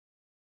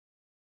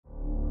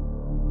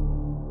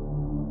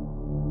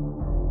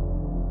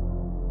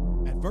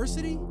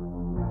Adversity?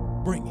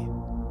 Bring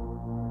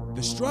it.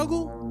 The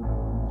struggle?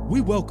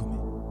 We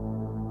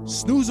welcome it.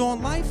 Snooze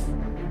on life?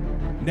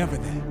 Never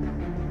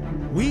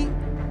that. We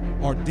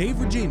are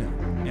Dave Regina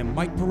and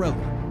Mike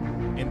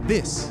Pirelli, and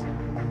this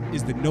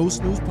is the No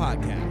Snooze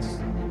Podcast.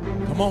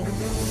 Come on.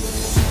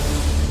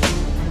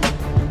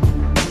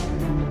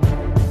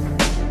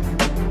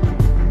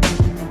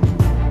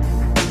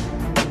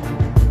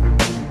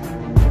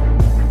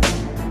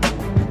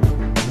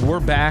 We're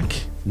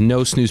back.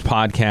 No Snooze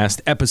Podcast,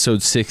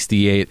 episode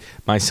 68.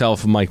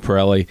 Myself, Mike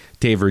Pirelli,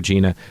 Dave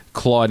Regina,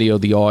 Claudio,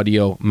 the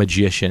audio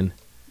magician.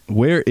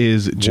 Where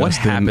is Justin What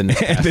happened this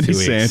past Anthony 2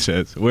 weeks?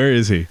 Sanchez? Where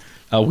is he?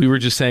 We were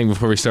just saying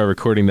before we started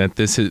recording that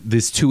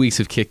this 2 weeks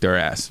have kicked our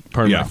ass.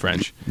 Pardon my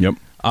French. Yep.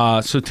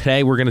 So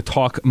today we're going to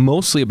talk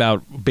mostly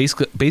about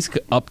basic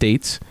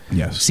updates.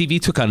 Yes. CV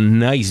took a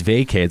nice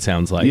vacay, it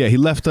sounds like. Yeah, he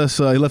left us.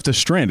 He left us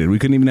stranded. We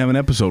couldn't even have an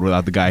episode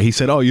without the guy. He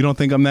said, "Oh, you don't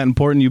think I'm that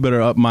important? You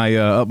better up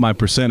my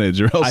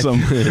percentage, or else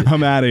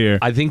I'm out of here."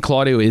 I think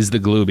Claudio is the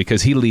glue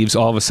because he leaves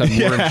all of a sudden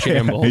we're in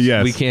shambles.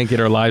 Yes. We can't get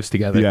our lives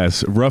together.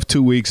 Yes, rough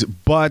 2 weeks,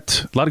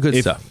 but A lot of good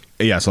stuff.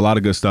 Yes, a lot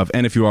of good stuff.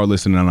 And if you are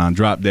listening on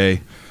Drop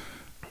Day,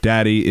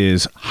 Daddy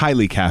is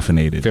highly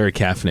caffeinated. Very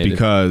caffeinated.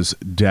 Because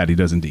Daddy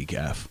doesn't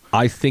decaf.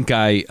 I think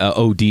I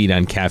OD'd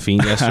on caffeine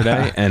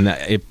yesterday, and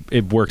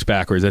it works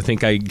backwards. I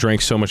think I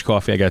drank so much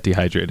coffee I got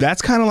dehydrated.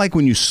 That's kind of like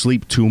when you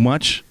sleep too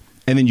much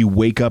and then you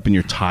wake up and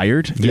you're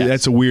tired. Yes.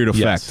 That's a weird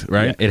effect, Yes.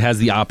 right? Yeah, it has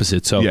the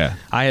opposite. So Yeah.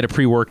 I had a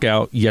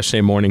pre-workout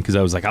yesterday morning because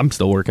I was like, I'm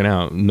still working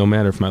out, no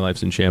matter if my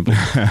life's in shambles.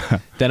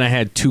 Then I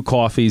had 2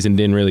 coffees and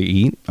didn't really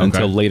eat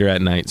until later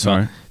at night. So All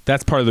right.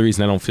 that's part of the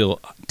reason I don't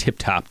feel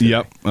tip-top today.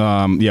 Yep.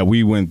 Yeah,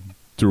 we went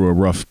through a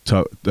rough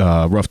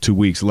 2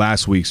 weeks.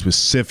 Last week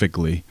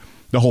specifically,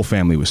 the whole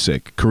family was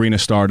sick. Karina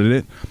started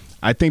it.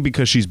 I think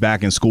because she's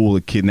back in school,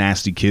 the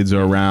nasty kids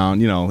are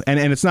around, and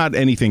it's not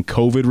anything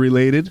COVID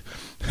related.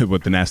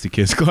 With the nasty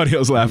kids,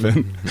 Claudio's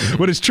laughing,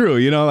 but it's true.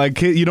 You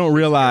don't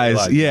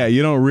realize. Yeah,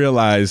 you don't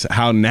realize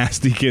how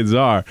nasty kids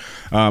are.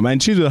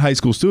 And she's with high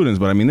school students,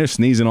 but I mean, they're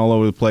sneezing all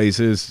over the place.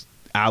 It's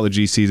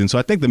allergy season, so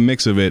I think the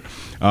mix of it.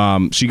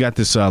 She got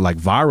this like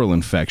viral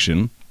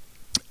infection,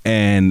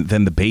 and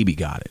then the baby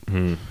got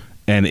it,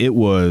 and it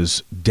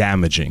was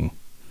damaging.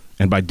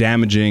 And by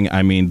damaging,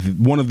 I mean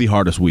one of the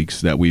hardest weeks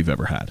that we've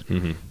ever had.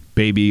 Mm-hmm.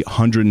 Baby,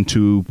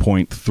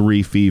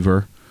 102.3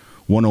 fever,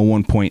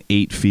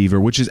 101.8 fever,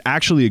 which is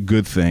actually a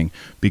good thing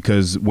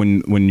because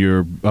when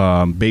your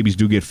babies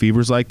do get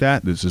fevers like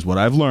that, this is what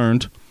I've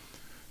learned.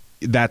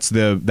 That's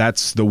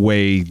the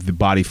way the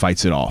body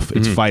fights it off.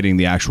 It's fighting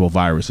the actual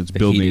virus. It's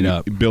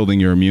building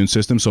your immune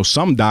system. So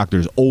some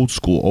doctors, old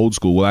school,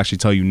 will actually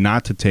tell you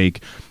not to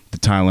take the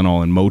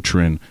Tylenol and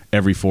Motrin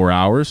every 4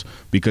 hours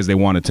because they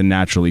wanted to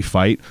naturally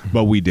fight,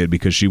 but we did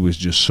because she was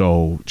just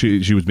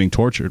she was being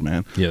tortured,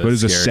 man. Yeah, but it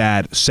was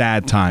scary. a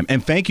sad time.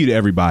 And thank you to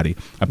everybody.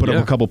 I put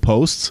up a couple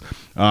posts,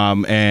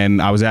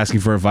 and I was asking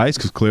for advice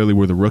because clearly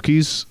we're the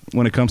rookies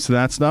when it comes to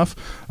that stuff.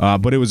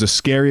 But it was a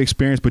scary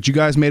experience. But you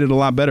guys made it a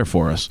lot better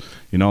for us.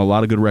 A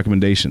lot of good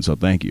recommendations. So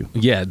thank you.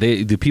 Yeah,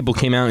 the people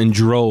came out in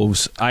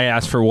droves. I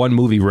asked for one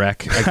movie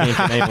rec. I can't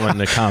get anyone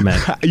to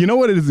comment. You know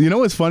what it is? You know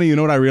what's funny? You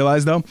know what I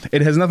realized though?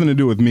 It has nothing to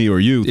do with me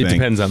or you. It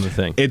depends on the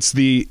thing. It's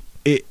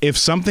if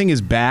something is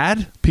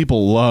bad,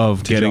 people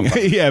love getting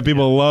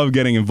love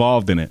getting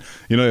involved in it.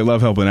 They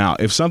love helping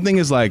out. If something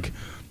is like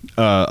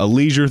a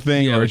leisure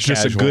thing or it's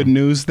just a good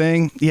news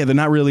thing, they're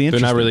not really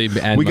interested. They're not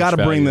really adding we got to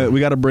bring the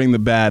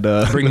bad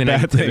bring the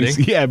bad negativity.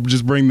 things. Yeah,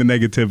 just bring the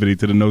negativity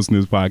to the No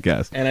Snooze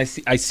Podcast. And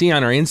I see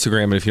on our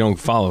Instagram, and if you don't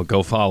follow,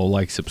 go follow,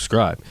 like,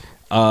 subscribe,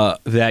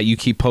 that you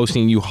keep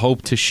posting. You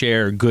hope to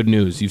share good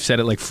news. You've said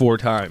it like 4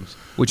 times,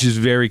 which is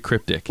very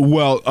cryptic.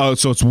 Well,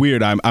 so it's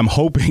weird. I'm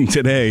hoping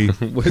today.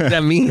 What does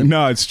that mean?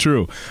 No, it's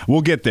true.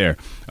 We'll get there.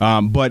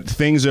 But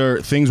things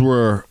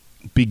were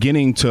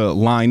beginning to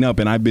line up,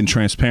 and I've been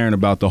transparent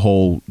about the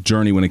whole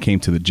journey when it came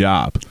to the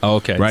job. Oh,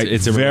 okay. Right?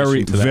 It's a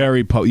very,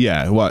 very.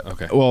 Yeah. What?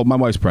 Okay. Well, my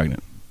wife's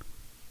pregnant.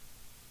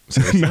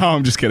 No,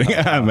 I'm just kidding.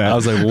 Man. I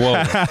was like,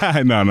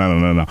 whoa.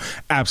 No.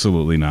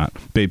 Absolutely not.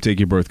 Babe, take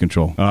your birth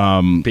control.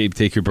 Babe,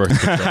 take your birth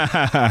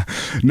control.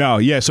 No,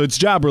 yeah, so it's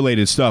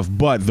job-related stuff,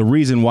 but the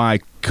reason why I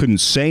couldn't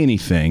say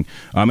anything,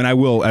 and I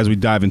will, as we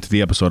dive into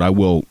the episode, I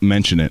will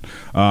mention it,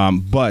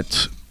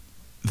 but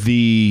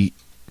the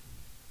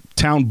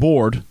town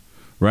board,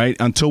 right,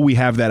 until we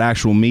have that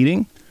actual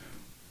meeting,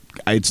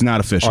 it's not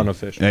official.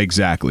 Unofficial.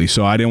 Exactly.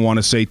 So I didn't want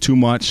to say too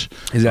much.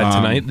 Is that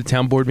tonight, the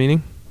town board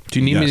meeting? Do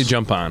you need me Yes. to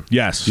jump on?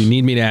 Yes. Do you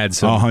need me to add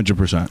some?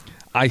 100%.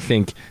 I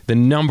think the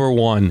number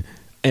one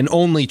and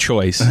only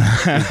choice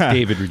is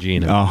David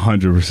Regina.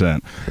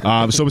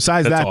 100%. So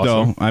besides that,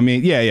 awesome. though, I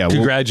mean, yeah.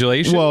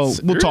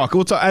 Congratulations. We'll talk.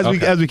 We'll talk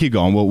as we keep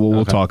going.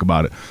 We'll talk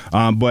about it.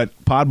 But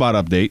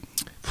Podbot update.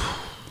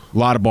 A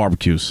lot of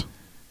barbecues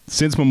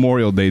since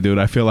Memorial Day, dude.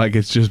 I feel like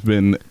it's just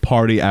been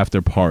party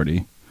after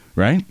party,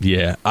 right?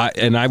 Yeah,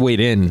 I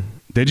weighed in.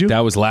 Did you? That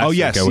was last week.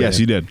 Oh yes,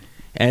 you did.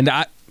 And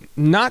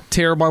not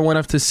terrible. I went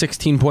up to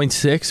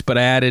 16.6, but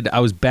I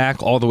was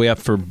back all the way up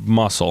for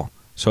muscle.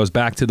 So I was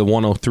back to the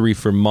 103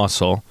 for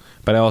muscle,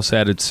 but I also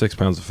added 6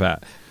 pounds of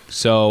fat.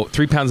 So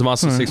 3 pounds of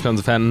muscle, 6 pounds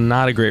of fat,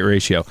 not a great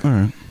ratio. All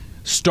right.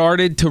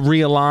 Started to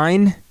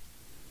realign,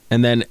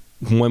 and then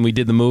when we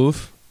did the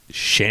move,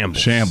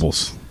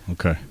 shambles.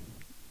 Okay.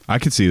 I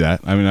can see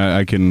that. I mean,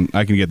 I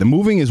can get that.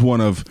 Moving is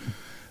one of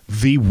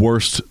the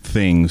worst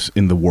things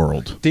in the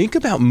world. Think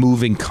about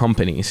moving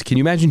companies. Can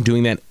you imagine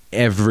doing that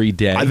every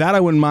day? That I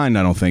wouldn't mind,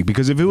 I don't think,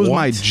 because if it was What?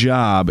 my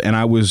job and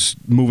I was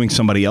moving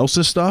somebody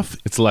else's stuff,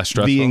 It's less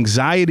stressful. the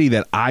anxiety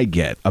that I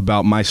get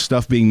about my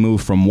stuff being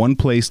moved from one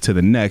place to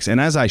the next,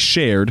 and as I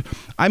shared,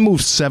 I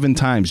moved 7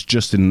 times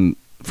just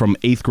from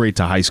 8th grade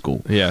to high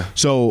school. Yeah.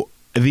 So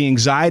the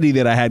anxiety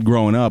that I had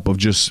growing up of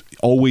just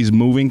always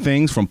moving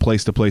things from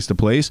place to place to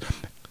place,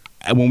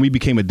 and when we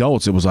became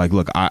adults, it was like,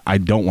 look, I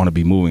don't want to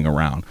be moving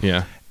around.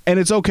 Yeah. And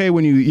it's okay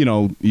when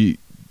you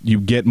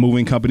get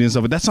moving companies and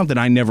stuff, but that's something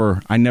I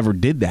never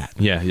did that.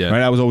 Yeah.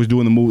 Right? I was always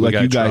doing the move like got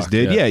you a guys truck,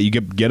 did. yeah. Yeah, you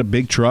get a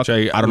big truck.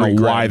 Which I don't know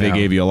regret why they now.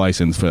 gave you a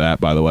license for that,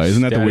 by the way.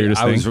 Isn't that the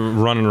weirdest I thing? was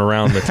running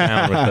around the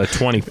town with a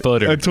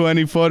 20-footer. A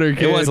 20-footer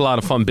kid. It was a lot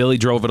of fun. Billy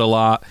drove it a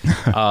lot.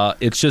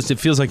 It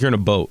feels like you're in a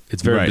boat.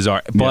 It's very Right.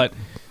 bizarre. But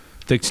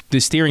the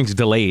steering's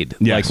delayed.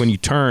 Yes. Like when you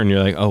turn,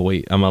 you're like, oh,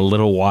 wait, I'm a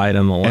little wide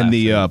on the left. And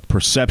the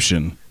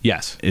perception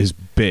yes. is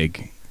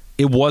big.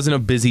 It wasn't a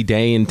busy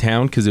day in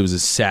town because it was a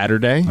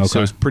Saturday. Okay. So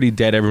it was pretty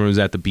dead. Everyone was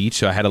at the beach.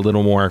 So I had a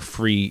little more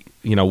free,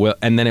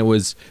 and then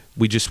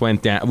we just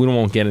went down. We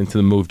won't get into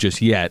the move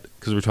just yet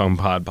because we're talking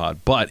pod,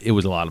 but it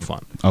was a lot of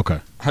fun. Okay.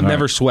 I've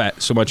never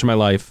sweat so much in my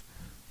life.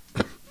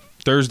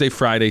 Thursday,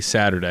 Friday,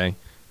 Saturday,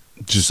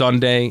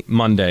 Sunday,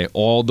 Monday,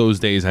 all those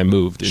days I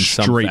moved in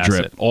some Straight facet.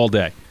 drip. All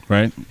day.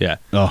 Right? Yeah.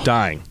 Oh.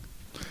 Dying.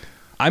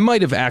 I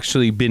might have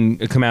actually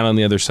come out on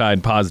the other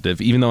side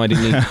positive, even though I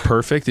didn't eat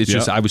perfect. It's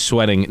just Yep. I was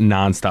sweating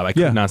nonstop. I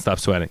could not stop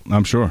sweating.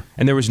 I'm sure.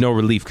 And there was no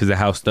relief because the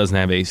house doesn't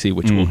have AC,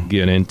 which we'll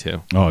get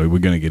into. Oh, we're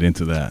going to get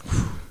into that.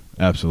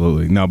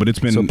 Absolutely. No, but it's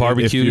been... So if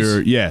barbecues?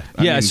 you're- Yeah.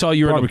 I saw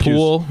you were in a barbecues.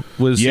 pool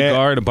with a Yeah.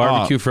 cigar at a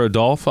barbecue for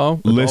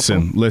Adolfo.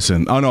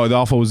 Listen. Oh, no,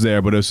 Adolfo was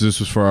there, but this was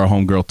for our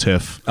homegirl,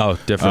 Tiff. Oh,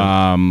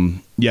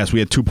 different. Yes, we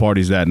had 2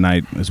 parties that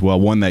night as well.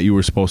 One that you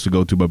were supposed to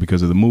go to, but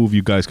because of the move,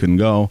 you guys couldn't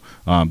go.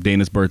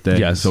 Dana's birthday.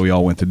 Yes. So we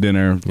all went to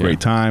dinner. Great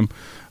time.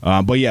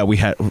 But yeah,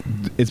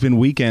 it's been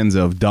weekends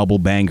of double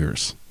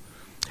bangers.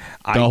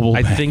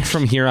 I think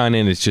from here on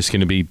in, it's just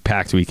going to be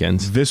packed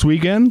weekends. This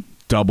weekend,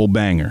 double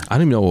banger. I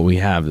don't even know what we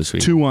have this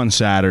week. 2 on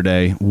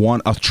Saturday,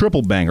 a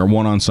triple banger,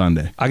 1 on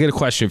Sunday. I got a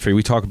question for you.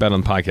 We talk about it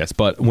on the podcast,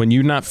 but when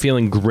you're not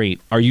feeling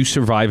great, are you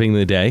surviving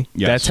the day?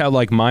 Yes. That's how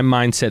my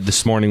mindset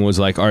this morning was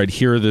like, all right,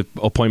 here are the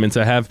appointments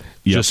I have.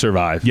 Yep. Just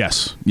survive.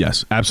 Yes,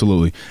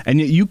 absolutely.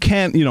 And you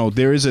can't,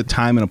 there is a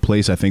time and a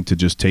place, I think, to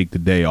just take the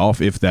day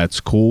off if that's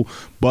cool.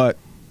 But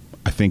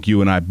I think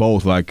you and I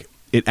both,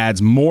 it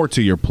adds more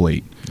to your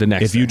plate The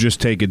next if you day.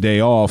 just take a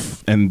day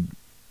off and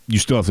you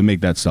still have to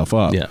make that stuff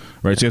up. Yeah.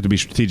 Right? So you have to be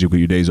strategic with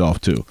your days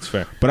off, too. It's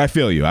fair. But I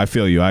feel you. I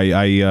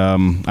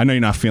know you're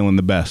not feeling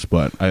the best,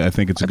 but I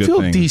think it's a good thing.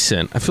 I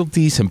feel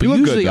decent. But You look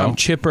good, usually though. I'm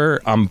chipper,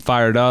 I'm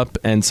fired up,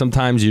 and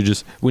sometimes you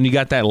just, when you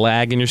got that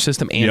lag in your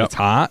system and Yep. it's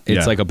hot, it's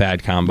Yeah. like a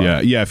bad combo.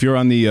 Yeah. If you're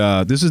on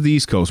the, this is the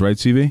East Coast, right,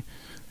 CV?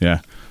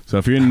 Yeah. So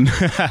if you're in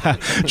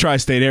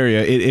tri-state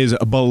area, it is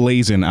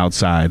blazing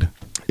outside.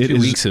 2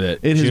 weeks of it.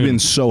 It has June. been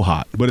so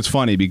hot. But it's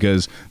funny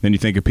because then you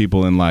think of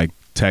people in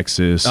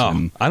Texas. Oh,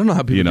 and, I don't know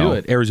how people do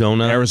it.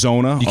 Arizona.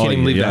 You can't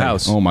even leave the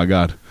house. Oh my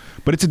God.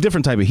 But it's a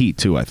different type of heat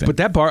too, I think.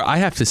 But I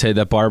have to say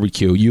that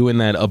barbecue, you in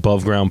that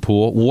above ground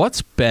pool,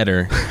 what's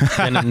better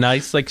than a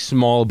nice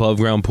small above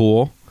ground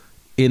pool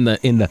in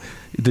the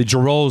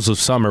Girols of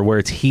summer where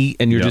it's heat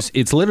and you're Yep.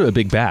 it's literally a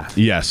big bath.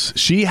 Yes.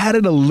 She had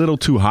it a little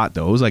too hot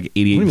though. It was like 88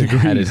 What do you mean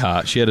degrees. had it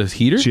hot? She had a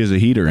heater? She has a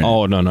heater in it.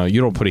 Oh, no. You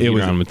don't put a It heater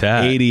was on with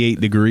that. 88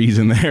 degrees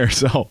in there,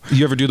 so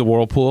You ever do the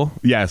whirlpool?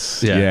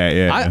 yes.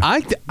 Yeah.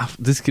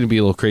 This is going to be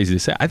a little crazy to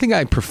say. I think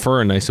I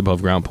prefer a nice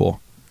above ground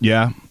pool.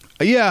 Yeah.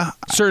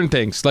 Certain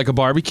things, like a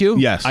barbecue,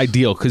 Yes.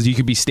 ideal, because you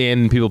could be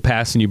standing, people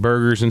passing you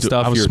burgers and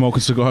stuff. I was You're-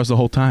 smoking cigars the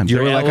whole time. They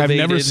you're were like, I've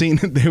never elevated. seen.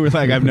 They were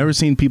like, I've never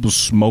seen people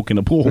smoke in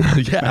a pool.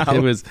 Yeah,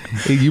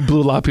 you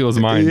blew a lot of people's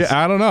minds.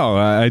 Yeah, I don't know.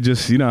 I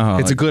just, how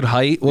It's a good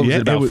height. What was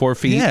it, about 4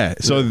 feet? Yeah.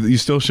 So you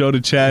still show the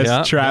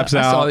chest, traps I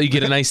out. saw that you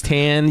get a nice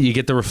tan. You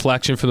get the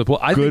reflection from the pool.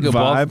 I Good think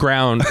above vibe.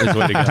 ground is the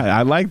way to go.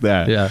 I like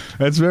that. Yeah.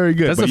 That's very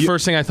good. That's But the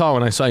first thing I thought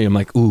when I saw you. I'm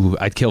like, ooh,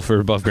 I'd kill for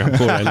above ground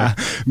pool right now.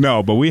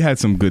 No, but we had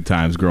some good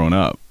times growing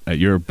up at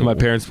your pool. My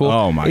parents' pool.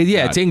 Oh my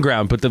Yeah, God. it's in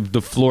ground, but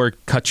the floor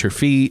cuts your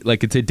feet.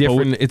 Like it's a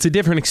different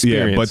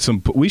experience. Yeah,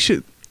 but we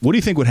should. What do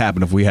you think would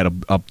happen if we had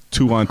a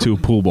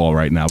 2-on-2 pool ball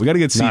right now? We got to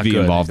get Not CV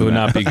good. involved. It would in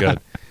not that. be good.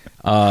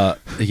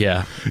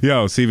 Yeah.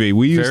 Yo, CV,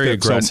 we used Very to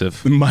aggressive.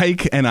 So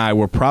Mike and I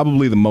were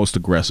probably the most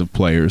aggressive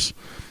players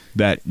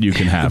that you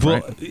can have.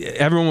 Well, right?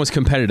 everyone was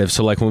competitive,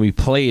 so when we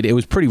played, it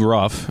was pretty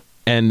rough,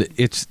 and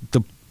it's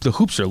the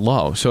hoops are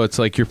low, so it's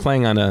like you're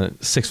playing on a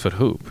 6-foot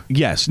hoop.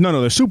 Yes. No,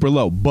 they're super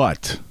low,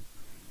 but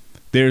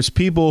there's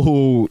people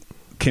who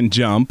can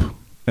jump,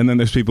 and and then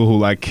there's people who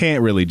like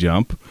can't really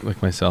jump.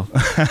 Like myself.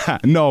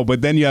 No,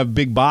 but then you have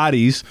big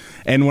bodies.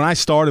 And when I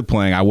started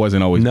playing, I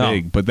wasn't always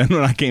big. But then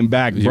when I came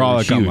back, You bro, were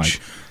like, I'm like,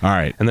 huge. all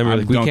right. And then we're I'm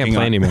like, we can't dunking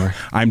play anymore.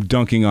 I'm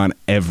dunking on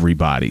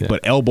everybody.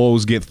 But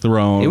elbows get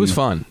thrown. It was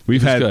fun.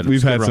 We've It was had good. It we've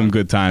was a had good some run.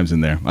 good times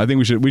in there. I think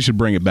we should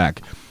bring it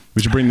back.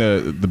 We should bring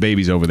the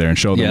babies over there and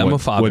show them Yeah, I'm a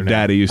what father now.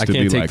 daddy used I to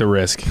can't be take like. the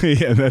risk.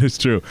 Yeah, that is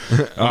true.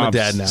 I'm a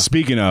dad now.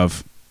 Speaking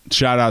of,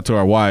 shout out to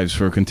our wives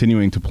for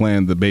continuing to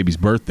plan the babies'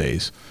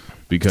 birthdays,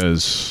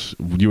 because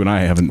you and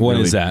I haven't When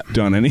really is that?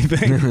 done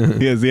anything.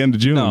 Yeah, it's the end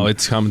of June. No,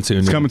 it's coming soon.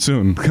 It's coming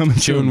soon. Coming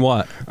June soon.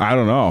 what? I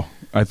don't know.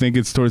 I think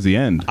it's towards the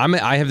end.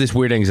 I have this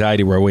weird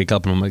anxiety where I wake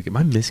up and I'm like, am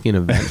I missing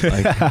an event?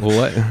 Like,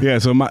 what? Yeah,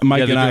 so Mike they're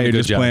and doing I a are good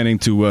just job. planning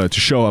to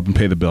show up and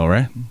pay the bill,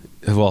 right?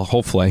 Well,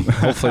 hopefully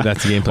that's the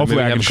game plan. Hopefully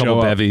Maybe I have can a couple show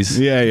up. bevies.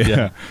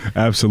 Yeah,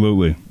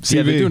 absolutely. CV,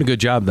 Yeah, they're doing a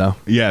good job though.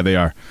 Yeah, they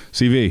are.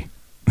 CV,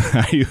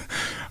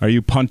 are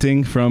you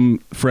punting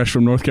fresh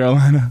from North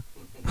Carolina?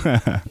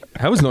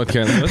 How was North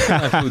Carolina? North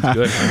Carolina food's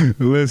good.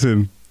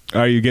 Listen,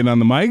 are you getting on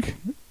the mic?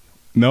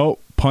 No,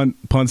 punt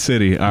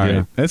City. All right,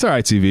 Yeah. that's all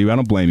right, CV. I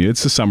don't blame you.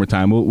 It's the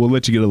summertime. We'll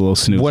let you get a little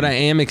snooze. What I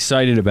am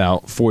excited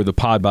about for the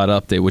Podbot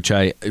update, which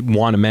I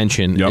want to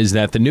mention, Yep. is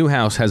that the new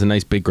house has a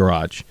nice big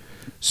garage.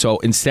 So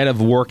instead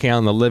of working out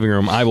in the living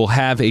room, I will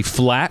have a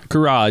flat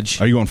garage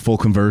Are you on full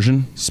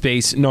conversion?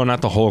 space. No,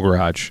 not the whole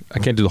garage. I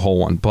can't do the whole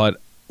one, but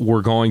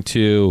we're going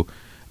to,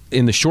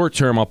 in the short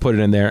term, I'll put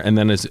it in there, and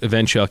then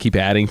eventually I'll keep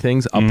adding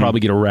things. I'll probably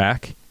get a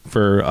rack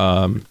for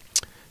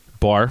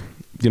bar,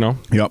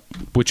 Yep.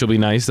 which will be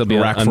nice. There'll be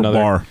A rack for another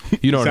bar.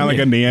 You know what Sound I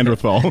like a mean?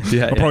 Neanderthal.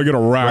 Yeah, I'll probably get a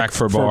rack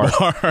for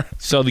bar.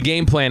 So the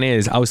game plan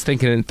is, I was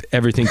thinking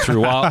everything through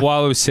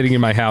while I was sitting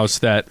in my house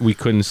that we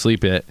couldn't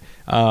sleep at.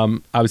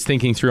 I was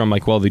thinking through. I'm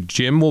like, well, the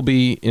gym will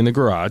be in the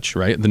garage,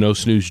 right? The No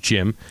Snooze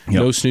gym, Yep.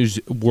 No Snooze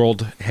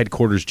World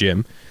Headquarters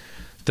gym.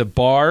 The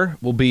bar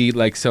will be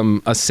like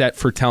a set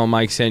for Tell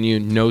Mike sent you.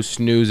 No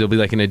Snooze. It'll be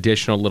like an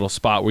additional little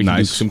spot where you can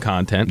do Nice. some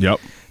content. Yep.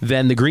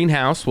 Then the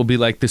greenhouse will be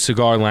like the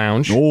cigar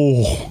lounge.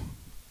 Oh.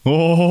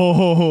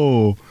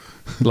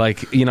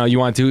 Like, you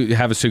want to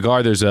have a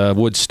cigar, there's a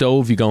wood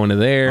stove, you go into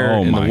there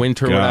Oh in the my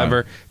winter, God.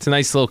 whatever. It's a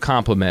nice little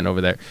compliment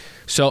over there.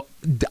 So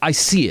I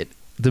see it.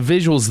 The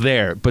visual's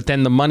there, but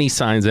then the money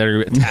signs that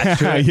are attached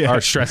to it Yeah. are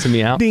stressing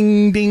me out.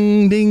 Ding,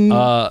 ding, ding.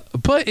 But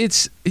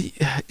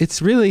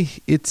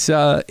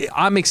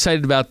I'm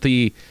excited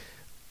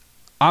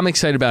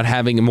about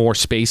having more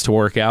space to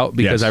work out,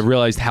 because Yes. I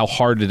realized how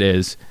hard it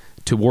is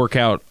to work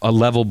out a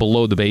level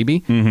below the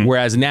baby. Mm-hmm.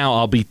 Whereas now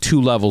I'll be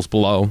 2 levels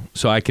below,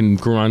 so I can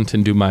grunt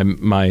and do my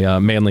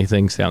manly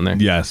things down there.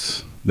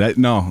 Yes.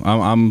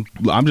 I'm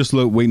just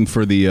waiting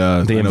for the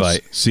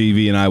invite.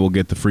 CV and I will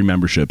get the free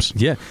memberships.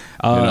 Yeah,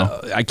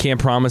 I can't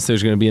promise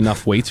there's going to be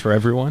enough weights for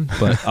everyone,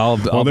 but I'll.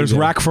 Well, there's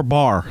rack for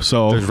bar,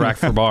 so There's rack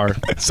for bar.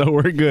 so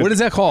we're good. What is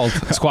that called?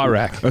 A squat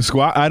rack. a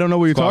squat? I don't know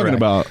what you're Squat talking rack.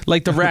 about.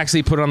 Like the racks that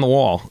you put on the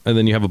wall, and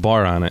then you have a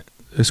bar on it.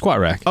 A squat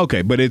rack.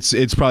 Okay, but it's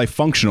probably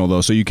functional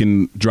though, so you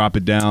can drop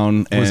it down.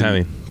 What does and that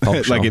mean?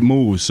 Functional? Like it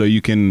moves, so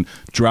you can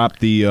drop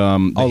the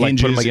like put 'em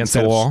hinges against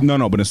instead the wall? Of,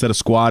 no, but instead of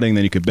squatting,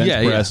 then you could bench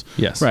press.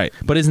 Yes. Right.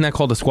 But isn't that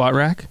called a squat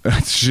rack?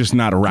 It's just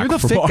not a rack You're the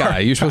for fit bar. guy.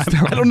 You're supposed to.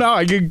 I don't know.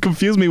 I get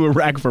confused me with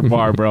rack for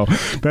bar, bro.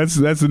 That's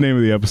the name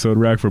of the episode,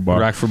 rack for bar.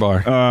 Rack for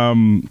bar.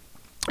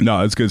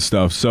 No, it's good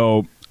stuff.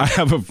 So I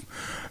have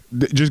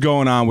just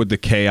going on with the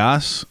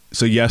chaos.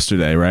 So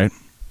yesterday, right?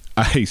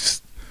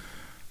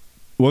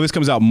 This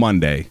comes out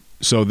Monday.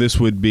 So this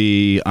would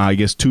be, I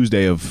guess,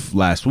 Tuesday of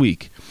last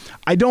week.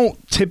 I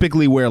don't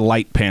typically wear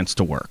light pants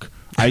to work.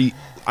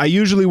 I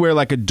usually wear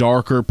like a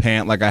darker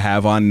pant like I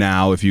have on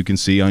now, if you can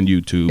see on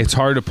YouTube. It's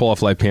hard to pull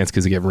off light pants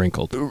because they get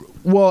wrinkled.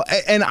 Well,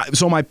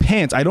 so my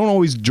pants, I don't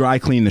always dry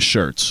clean the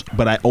shirts,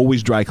 but I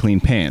always dry clean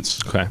pants.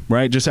 Okay.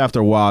 Right? Just after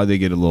a while, they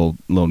get a little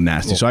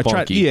nasty. So I try,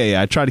 funky.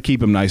 I try to keep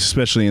them nice,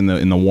 especially in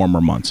the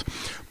warmer months.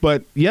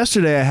 But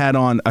yesterday I had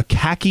on a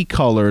khaki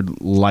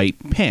colored light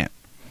pant.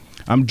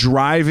 I'm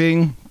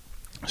driving,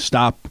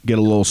 stop, get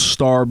a little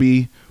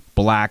Starby,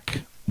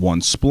 black, one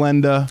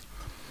Splenda,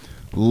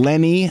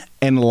 Lenny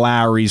and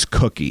Larry's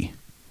cookie.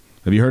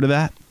 Have you heard of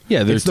that?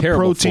 Yeah, they're it's the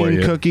terrible protein for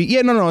you. cookie.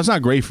 Yeah, no, it's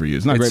not great for you.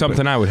 It's not It's great.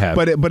 something I would have.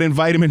 But in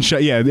vitamin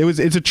shot,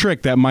 it's a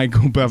trick that Mike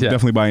will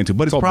definitely buy into.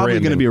 But it's all probably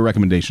brand going to new. be a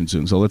recommendation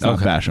soon. So let's not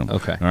Okay. bash him.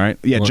 Okay. All right.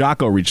 Yeah, Well-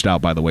 Jocko reached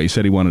out, by the way. He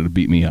said he wanted to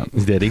beat me up.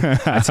 Did he?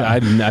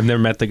 I've never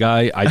met the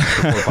guy. I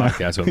just record a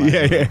podcast with him.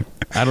 Yeah.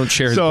 I don't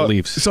share his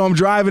beliefs. So I'm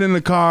driving in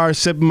the car,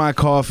 sipping my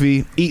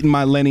coffee, eating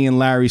my Lenny and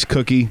Larry's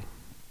cookie.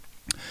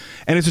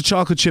 And it's a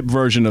chocolate chip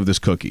version of this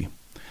cookie.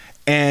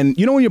 And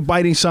you know when you're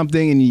biting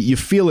something and you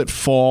feel it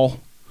fall?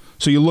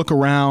 So you look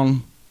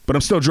around, but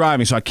I'm still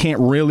driving, so I can't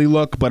really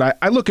look. But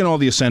I look in all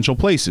the essential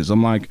places.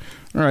 I'm like,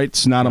 all right,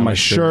 it's not on my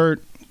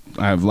shirt.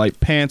 I have light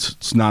pants.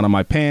 It's not on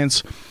my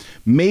pants.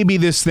 Maybe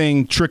this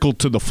thing trickled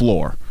to the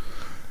floor.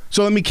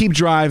 So let me keep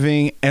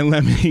driving and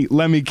let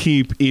me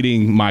keep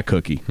eating my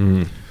cookie.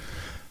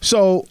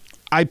 So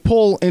I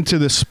pull into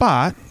the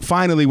spot,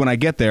 finally, when I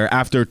get there,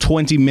 after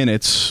 20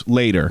 minutes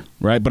later,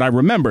 right? But I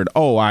remembered,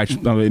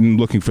 I've been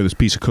looking for this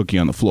piece of cookie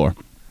on the floor.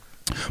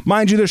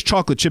 Mind you, there's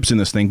chocolate chips in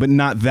this thing, but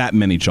not that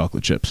many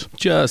chocolate chips.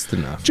 Just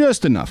enough.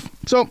 Just enough.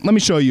 So let me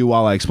show you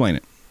while I explain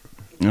it.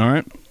 All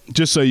right?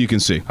 Just so you can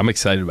see. I'm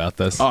excited about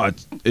this. Oh,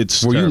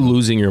 it's Were terrible. you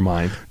losing your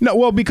mind? No,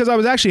 well, because I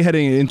was actually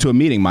heading into a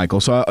meeting, Michael.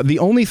 So the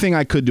only thing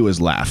I could do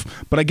is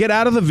laugh. But I get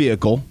out of the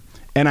vehicle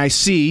and I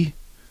see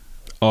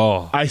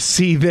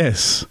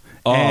this.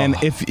 Oh. And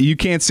if you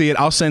can't see it,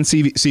 I'll send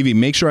CV.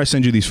 Make sure I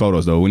send you these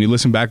photos, though. When you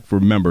listen back,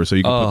 remember, so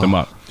you can put them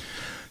up.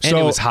 And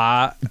it was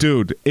hot.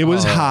 Dude, it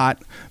was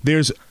hot.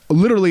 There's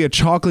literally a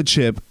chocolate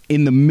chip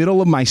in the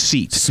middle of my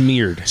seat.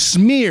 Smeared.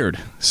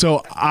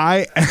 So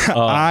I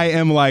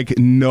am like,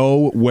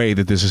 no way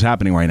that this is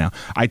happening right now.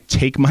 I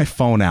take my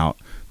phone out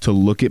to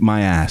look at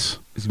my ass.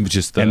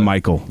 And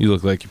Michael. You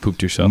look like you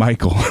pooped yourself.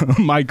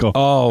 Michael.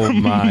 Oh,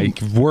 my.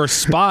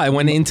 Worst spot. It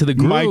went into the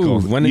groove. Michael,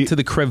 went into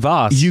the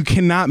crevasse. You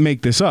cannot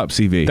make this up,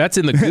 CV. That's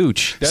in the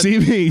gooch.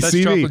 CV.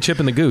 That's chocolate chip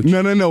in the gooch.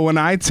 No. When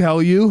I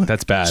tell you.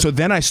 That's bad. So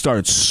then I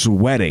start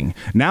sweating.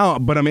 Now,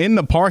 but I'm in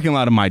the parking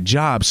lot of my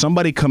job.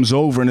 Somebody comes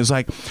over and is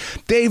like,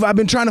 Dave, I've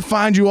been trying to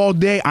find you all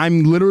day.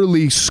 I'm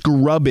literally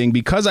scrubbing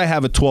because I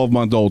have a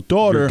 12-month-old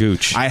daughter. Your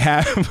gooch.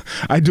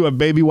 I do have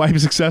baby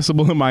wipes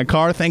accessible in my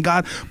car, thank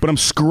God. But I'm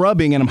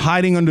scrubbing and I'm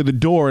hiding under the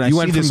door. And You I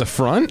went see from this, the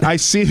front? I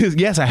see this.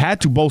 Yes, I had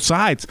to, both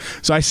sides.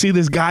 So I see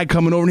this guy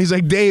coming over and he's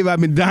like, Dave,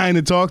 I've been dying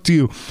to talk to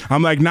you.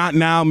 I'm like, not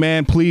now,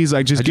 man. Please,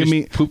 like, just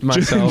pooped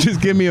myself.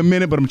 just give me a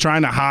minute, but I'm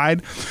trying to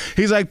hide.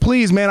 He's like,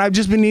 please, man, I've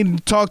just been needing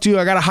to talk to you.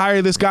 I got to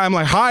hire this guy. I'm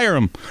like, hire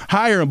him,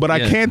 but I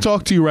can't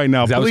talk to you right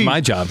now. That please. was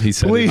my job. He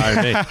said Please.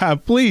 he hired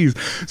me. Please.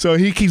 So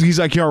he's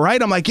like, you all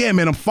right? I'm like, yeah,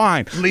 man, I'm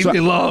fine. Leave So me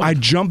alone. I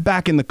jump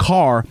back in the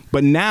car,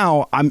 but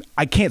now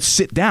I can't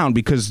sit down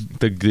because of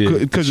the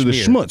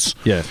schmutz.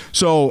 Yeah.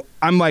 So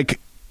I'm like,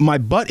 my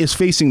butt is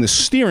facing the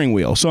steering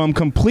wheel, so I'm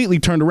completely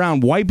turned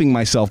around, wiping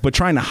myself, but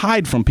trying to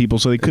hide from people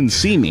so they couldn't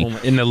see me.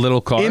 In the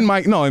little car? In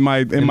my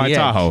the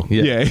Tahoe. egg.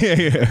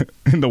 Yeah.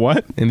 In the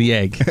what? In the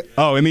egg.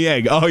 Oh, in the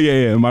egg. Oh,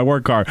 yeah. My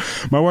work car.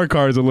 My work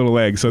car is a little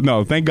egg. So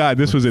no, thank God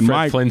this was in Fred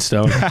my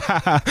Flintstone.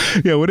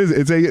 Yeah, what is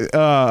it? It's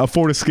a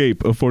Ford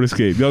Escape. A Ford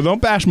Escape. No,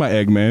 don't bash my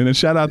egg, man. And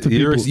shout out to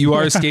people. You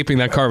are escaping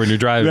that car when you're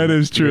driving. That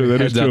is true. Your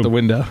That is head's out true. the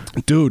window.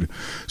 Dude,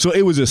 so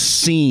it was a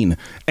scene.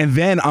 And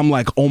then I'm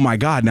like, oh my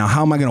God, now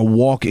how am I going to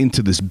walk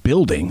into this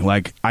building?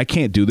 Like, I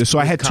can't do this. So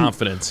I had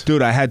confidence.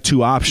 Dude, I had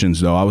two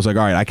options, though. I was like,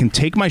 all right, I can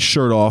take my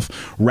shirt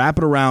off, wrap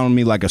it around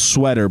me like a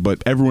sweater,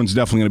 but everyone's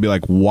definitely going to be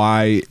like,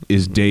 why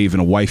is Dave in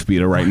a wife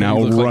beater right now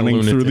You look like a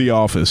running through lunatic. the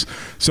office?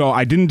 So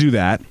I didn't do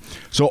that.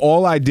 So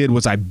all I did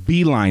was I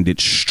beelined it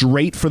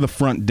straight for the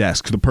front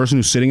desk. The person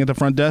who's sitting at the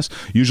front desk,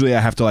 usually I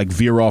have to like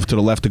veer off to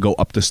the left to go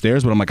up the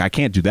stairs, but I'm like, I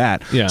can't do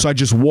that. Yeah. So I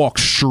just walked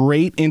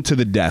straight into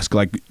the desk.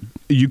 Like,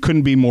 you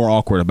couldn't be more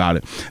awkward about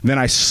it. Then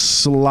I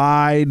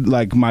slide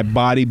like my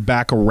body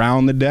back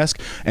around the desk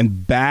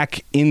and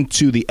back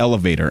into the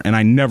elevator. And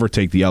I never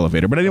take the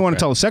elevator, but I didn't want to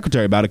tell the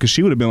secretary about it because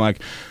she would have been like,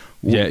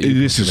 Yeah,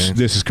 this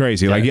is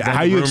crazy. Yeah, like, then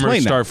how the you rumors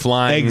explain that? start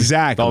flying.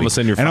 Exactly. All of a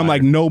sudden you're and I'm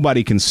like, fired.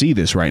 nobody can see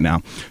this right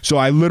now. So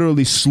I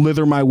literally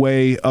slither my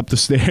way up the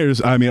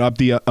stairs. I mean, up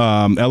the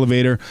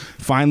elevator.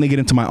 Finally, get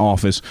into my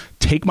office.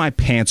 Take my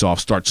pants off.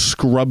 Start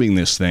scrubbing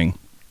this thing.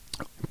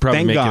 Probably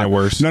Thank making God. it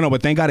worse. No,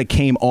 but thank God it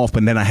came off.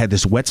 But then I had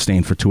this wet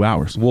stain for 2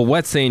 hours. Well,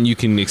 wet stain you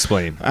can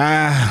explain.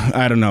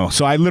 I don't know.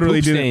 So I literally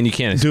Poop didn't. stain, you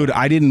can't Dude,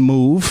 I didn't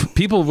move.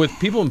 People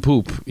and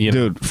poop. You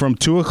know, Dude, from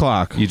 2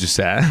 o'clock you just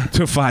sat.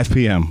 to 5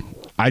 p.m.,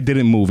 I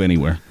didn't move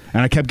anywhere.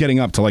 And I kept getting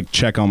up to like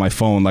check on my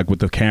phone, like with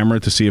the camera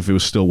to see if it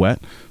was still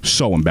wet.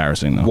 So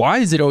embarrassing, though. Why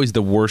is it always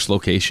the worst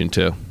location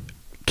too?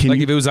 Can Like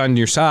you, if it was on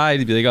your side,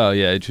 you'd be like, oh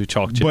yeah, it's a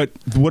chalk chip. but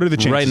what are the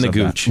chances Right in the of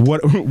gooch. that?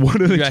 What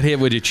are you the got hit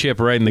with a chip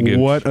right in the gooch.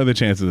 What are the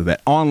chances of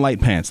that? On light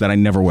pants that I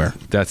never wear,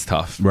 That's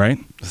tough. right?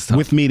 That's tough.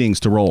 With meetings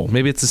to roll.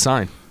 Maybe it's a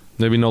sign.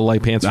 Maybe no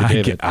light pants for I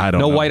David. don't no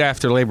know. white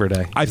after Labor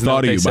Day. I Isn't that thought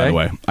what of they you, by say? the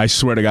way. I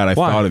swear to God, I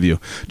Why? thought of you.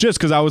 Just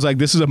because I was like,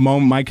 this is a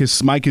moment. Mike has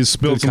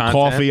spilled Good some content.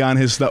 coffee on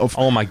his stuff.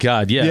 Oh my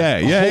God! Yeah,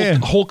 Yeah. A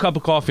whole cup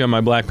of coffee on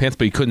my black pants,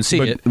 but you couldn't see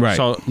But- it. right.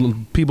 So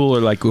people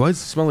are like, "Why does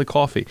it smell like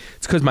coffee?"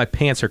 It's because my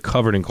pants are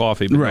covered in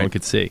coffee, but no one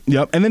could see.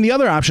 Yep. And then the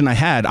other option I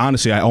had,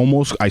 honestly,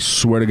 I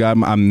swear to God,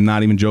 I'm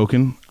not even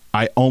joking.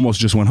 I almost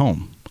just went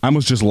home. I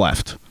almost just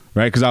left.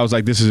 Right? Because I was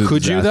like, this is a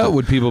Could you disaster. though?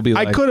 Would people be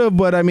like, I could have,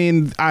 but I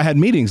mean, I had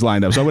meetings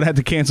lined up, so I would have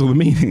had to cancel the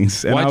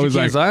meetings. And "Why'd I you was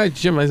like, cancel? I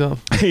shit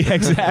myself."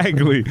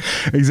 exactly.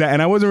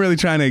 And I wasn't really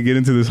trying to get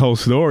into this whole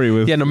story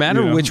with. Yeah, no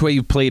matter you know. which way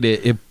you played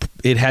it,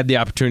 it had the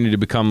opportunity to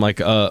become like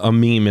a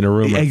meme in a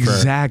room.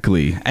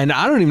 Exactly. And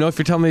I don't even know if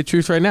you're telling me the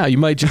truth right now. You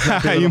might just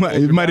not be able to hold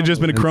It your might have mouth just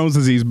been a open. Crohn's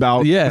disease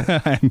bout.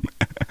 Yeah.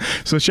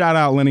 So shout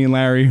out Lenny and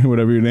Larry,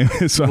 whatever your name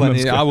is. on Lenny,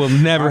 those I will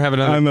never have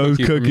another on those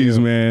cookie from cookies,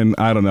 you. man.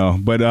 I don't know,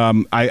 but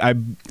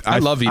I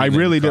love eating I in the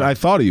really did. car. I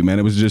thought of you, man.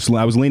 It was just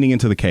I was leaning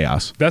into the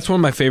chaos. That's one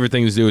of my favorite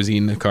things to do is eat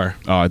in the car.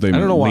 Oh, I thought you I don't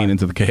meant know why. lean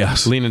into the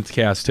chaos, Lean into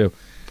chaos too.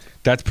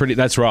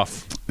 That's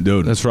rough.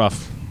 dude. That's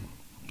rough.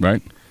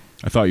 right.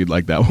 I thought you'd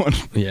like that one.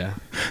 Yeah.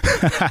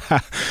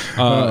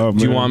 Oh,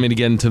 Do you man. want me to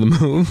get into the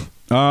move?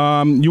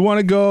 You want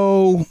to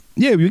go?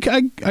 Yeah,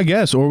 I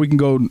guess, or we can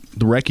go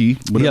the recce.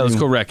 Yeah, let's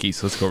go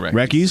Reckies. Let's go Reckies.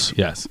 Reckies?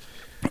 Yes.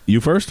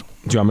 You first?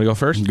 Do you want me to go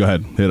first? Go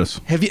ahead. Hit us.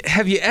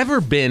 Have you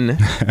ever been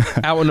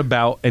out and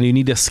about and you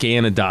need to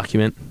scan a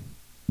document?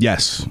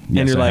 Yes.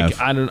 And you're I like,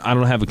 have. I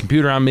don't have a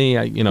computer on me.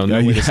 No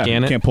way to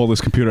scan it. Can't pull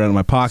this computer out of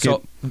my pocket.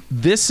 So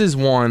this is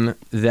one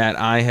that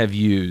I have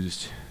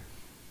used.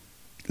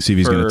 See if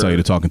he's going to tell you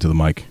to talk into the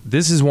mic.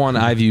 This is one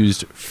I've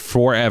used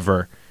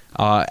forever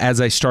as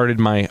I started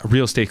my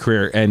real estate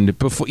career, and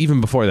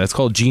even before that. It's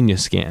called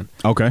Genius Scan.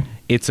 Okay.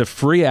 It's a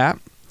free app.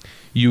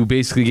 You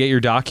basically get your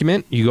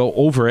document, you go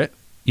over it,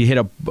 you hit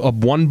a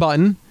one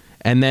button,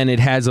 and then it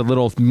has a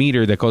little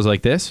meter that goes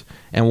like this.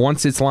 And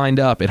once it's lined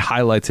up, it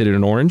highlights it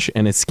in orange,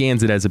 and it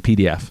scans it as a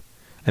PDF.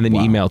 And then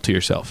you email it to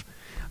yourself.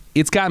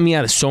 It's gotten me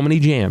out of so many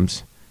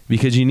jams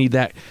because you need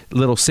that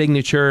little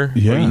signature or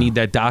you need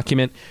that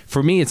document.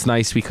 For me, it's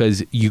nice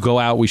because you go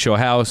out, we show a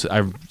house,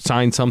 I've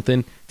signed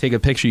something, take a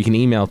picture, you can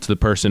email it to the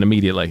person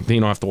immediately. Then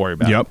you don't have to worry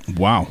about it. Yep.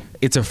 Wow.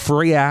 It's a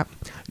free app,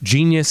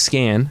 Genius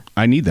Scan.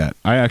 I need that.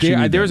 I actually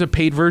need there's that. a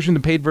paid version. The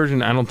paid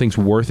version I don't think's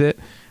worth it.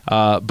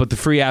 But the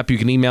free app, you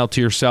can email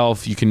to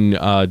yourself. You can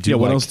do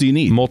what else do you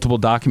need? Multiple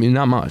documents.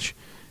 Not much.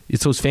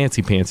 It's those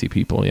fancy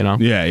people, you know?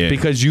 Yeah.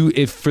 Because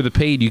if for the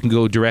paid, you can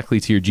go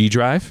directly to your G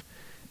Drive.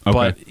 Okay.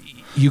 But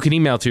you can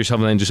email it to yourself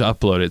and then just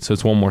upload it. So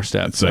it's one more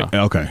step. It's like,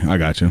 okay, I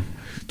got you.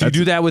 Do you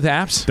do that with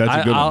apps?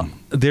 That's a good one.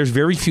 There's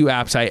very few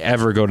apps I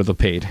ever go to the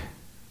paid.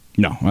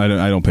 No, I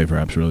don't pay for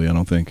apps really. I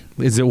don't think.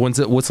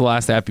 What's the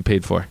last app you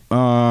paid for?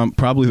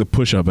 Probably the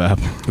push-up app.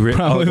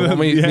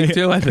 Probably me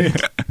too. I think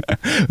I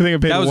think I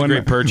paid that was a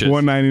great purchase.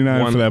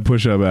 $1.99 for that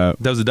push-up app.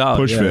 That was $1.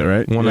 PushFit,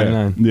 right?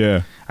 $1.99.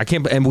 Yeah. I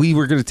can't. And we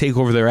were going to take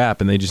over their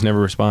app, and they just never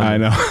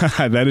responded. I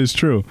know. That is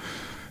true.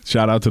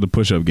 Shout out to the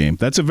push-up game.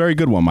 That's a very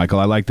good one, Michael.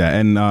 I like that.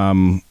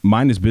 And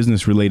mine is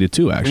business related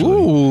too, actually.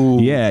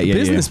 Ooh, yeah.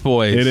 Business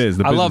boys. It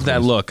is. I love that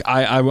boys. look.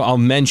 I'll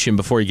mention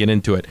before you get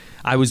into it.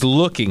 I was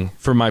looking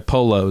for my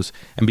polos,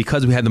 and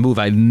because we had to move,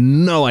 I had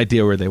no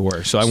idea where they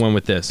were. So I went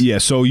with this. Yeah.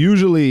 So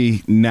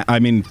usually,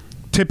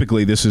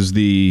 typically this is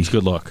the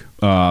Good look.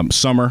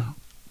 Summer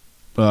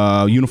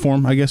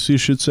uniform, I guess you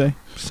should say.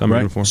 Summer right?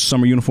 uniform.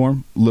 Summer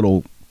uniform.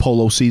 Little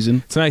polo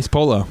season. It's a nice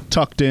polo.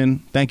 Tucked in.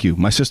 Thank you.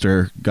 My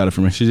sister got it for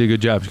me. She did a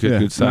good job. She did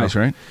good style. Nice,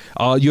 right?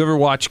 You ever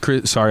watch?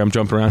 Sorry, I'm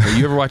jumping around here.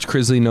 You ever watch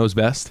Crisley Knows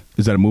Best?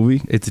 Is that a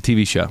movie? It's a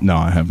TV show. No,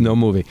 I haven't. No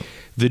movie.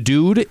 The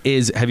dude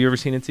is. Have you ever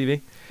seen it on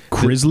TV?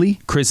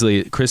 Crisley?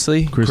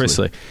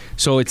 Crisley.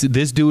 So it's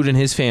this dude and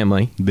his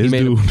family.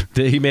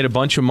 He made a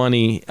bunch of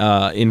money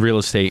in real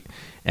estate,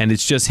 and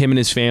it's just him and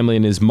his family.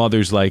 And his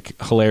mother's like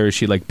hilarious.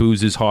 She like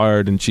boozes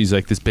hard, and she's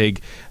like this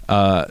big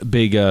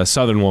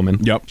Southern woman.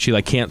 Yep. She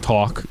like can't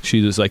talk.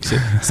 She was like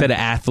instead of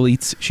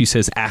athletes, she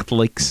says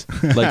athletes.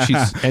 Like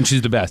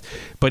she's the best.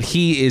 But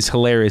he is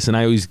hilarious, and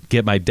I always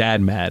get my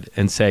dad mad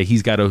and say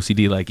he's got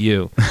OCD like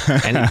you.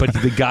 But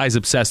the guy's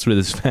obsessed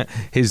with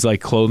his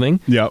like clothing.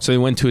 Yep. So he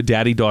went to a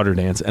daddy-daughter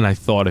dance, and I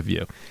thought of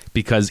you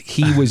because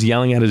he was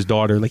yelling at his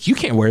daughter like, "You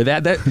can't wear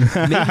that.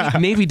 That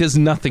Navy does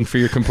nothing for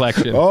your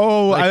complexion."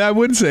 Oh, like, I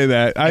would say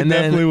that. I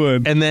definitely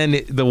would. And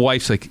then the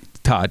wife's like,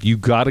 "Todd, you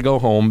got to go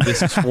home.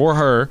 This is for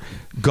her.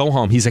 Go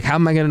home." He's like, "How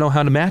am I going to know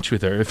how to match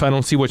with her if I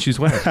don't see what she's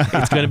wearing?"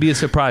 It's going to be a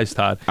surprise,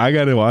 Todd. I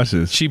got to watch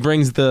this. She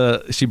brings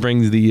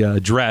the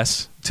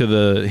dress to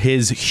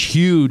his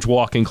huge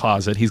walk-in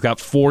closet. He's got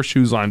 4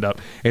 shoes lined up.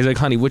 And he's like,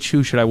 "Honey, which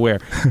shoe should I wear?"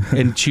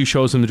 And she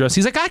shows him the dress.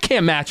 He's like, "I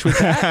can't match with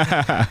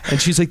that."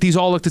 And she's like, "These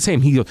all look the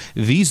same." He goes,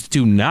 "These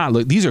do not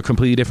look. These are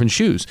completely different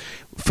shoes.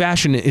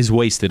 Fashion is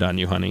wasted on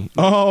you, honey."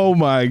 Oh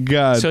my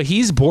God. So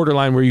he's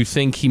borderline where you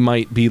think he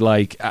might be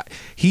like,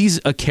 he's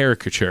a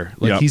caricature.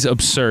 Like he's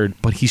absurd,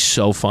 but he's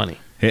so funny.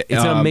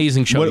 It's an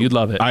amazing show. You'd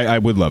love it. I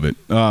would love it.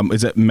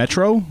 Is it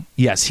Metro?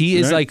 Yes, he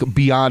is like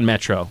beyond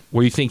Metro,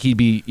 where you think he'd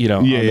be,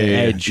 on the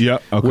edge. Yeah.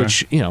 Okay.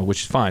 Which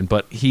is fine,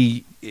 but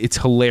it's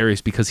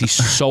hilarious because he's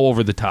so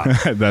over the top.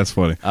 That's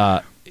funny.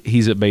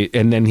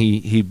 And then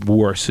he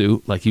wore a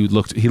suit, like he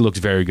looked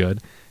very good.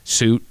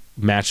 Suit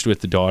matched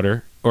with the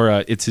daughter, or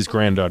it's his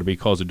granddaughter, but he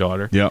calls her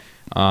daughter. Yep.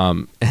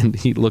 And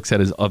he looks at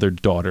his other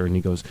daughter and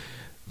he goes,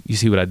 "You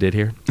see what I did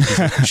here?"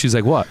 She's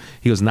like, "What?"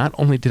 He goes, "Not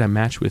only did I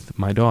match with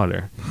my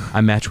daughter,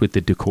 I matched with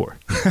the decor."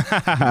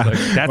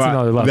 That's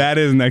another level. That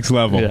is next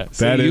level. Yeah.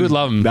 So you would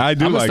love him. I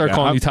do. I'm gonna start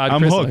calling you Todd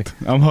Crisley.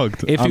 I'm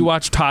hooked. If you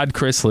watch Todd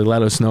Crisley,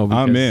 let us know.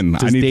 I'm in.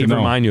 Does I need Dave to know.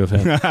 remind you of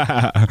him?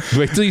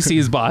 Wait till you see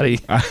his body.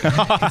 He's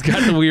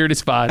got the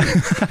weirdest body.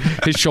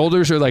 His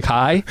shoulders are like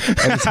high,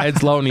 and his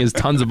head's low, and he has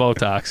tons of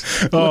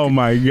Botox. Oh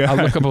my God!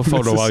 I'll look up a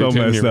photo while you're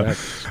doing your back.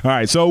 All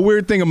right. So a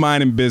weird thing of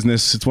mine in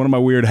business. It's one of my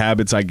weird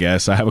habits, I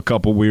guess. I have a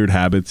couple weird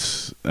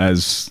habits,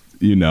 as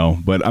you know,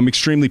 but I'm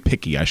extremely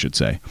picky, I should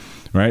say.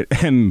 Right.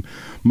 And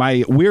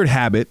my weird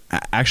habit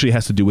actually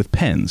has to do with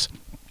pens.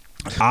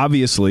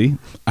 Obviously,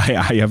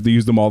 I have to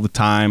use them all the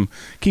time.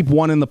 Keep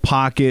one in the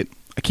pocket.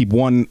 I keep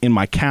one in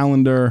my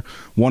calendar,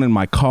 one in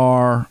my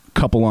car, a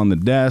couple on the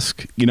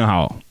desk. You know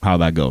how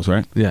that goes,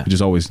 right? Yeah. You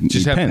just always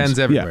Just need have pens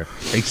everywhere,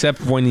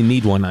 except when you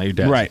need one on your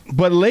desk. Right.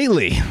 But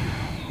lately,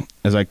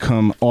 as I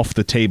come off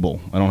the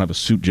table, I don't have a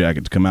suit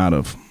jacket to come out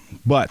of,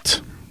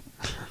 but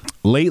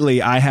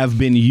lately I have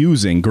been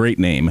using, great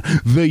name,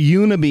 the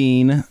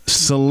Unibeam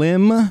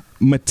Slim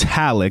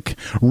Metallic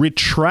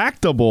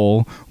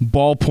Retractable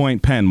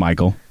Ballpoint Pen,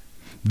 Michael.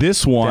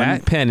 This one,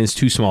 That pen is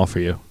too small for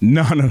you.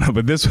 no,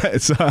 but this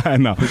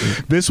no,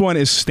 this one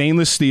is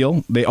stainless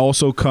steel. They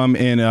also come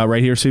in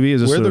right here. CV,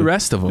 is this Where are the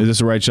rest of them? Is this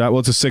the right shot? Well,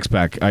 it's a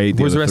 6-pack. I ate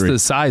Where's the other rest 3. of the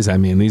size? I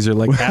mean, these are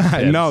like half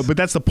tabs. No, but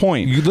that's the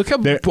point. You look how.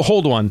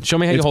 Hold on. Show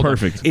me how you It's hold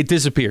perfect. on. It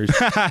disappears.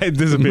 It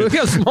disappeared. Look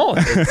how small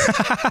it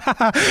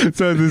is.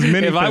 So this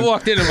mini. If I pen-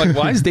 walked in, I'm like,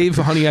 why is Dave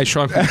Honey I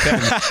Shrunk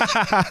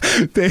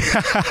the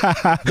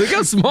pen? Look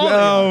how small it is.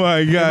 Oh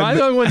my God! Am I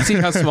the only one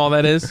seeing how small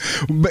that is?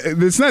 But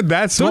it's not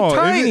that So small.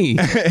 tiny.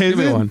 Is it? Give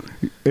me Is one.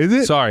 Is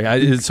it?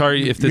 Sorry.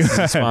 Sorry if this is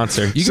a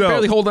sponsor. You So- can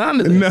barely hold on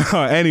to this.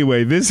 No.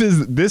 Anyway, this.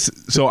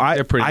 So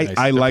They're pretty nice.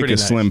 I They're like pretty a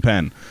nice. slim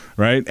pen,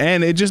 right?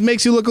 And it just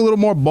makes you look a little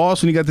more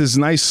boss when you got this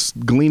nice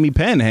gleamy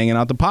pen hanging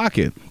out the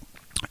pocket.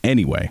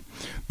 Anyway,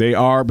 they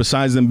are,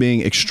 besides them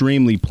being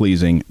extremely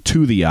pleasing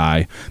to the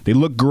eye, they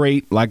look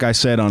great, like I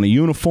said, on a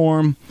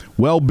uniform,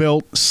 well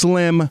built,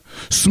 slim,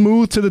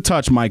 smooth to the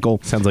touch, Michael.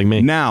 Sounds like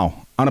me.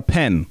 Now, on a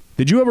pen,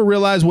 did you ever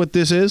realize what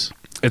this is?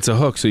 It's a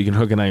hook, so you can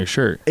hook it on your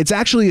shirt. It's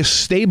actually a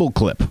stable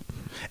clip.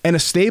 And a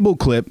stable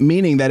clip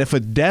meaning that if a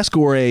desk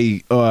or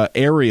a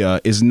area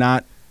is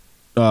not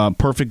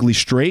perfectly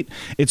straight,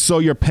 it's so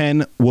your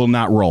pen will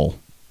not roll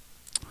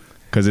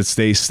because it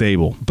stays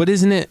stable. But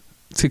isn't it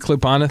to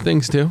clip onto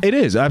things too? It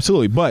is,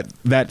 absolutely. But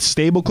that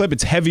stable clip,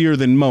 it's heavier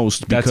than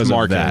most because That's of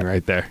marketing that.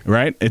 right there.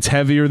 Right? It's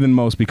heavier than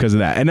most because of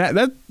that. And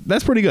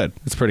that's pretty good.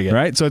 It's pretty good.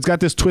 Right? So it's got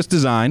this twist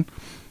design.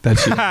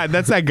 That's you.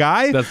 That's that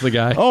guy? That's the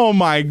guy. Oh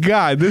my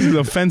God, this is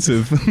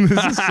offensive.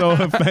 This is so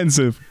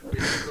offensive.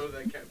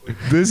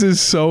 This is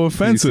so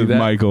offensive, that?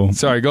 Michael.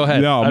 Sorry, go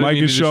ahead. No, I didn't Mike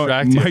mean is to showing.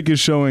 distract you. Mike is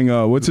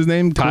showing. What's his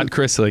name? Todd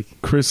Chrisley.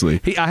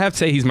 Chrisley. I have to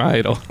say he's my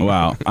idol.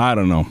 Wow, I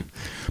don't know,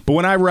 but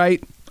when I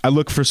write, I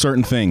look for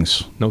certain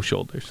things. No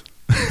shoulders.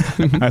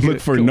 I look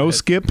for Go no ahead.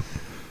 skip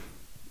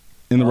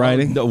in the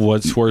writing. No,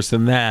 what's worse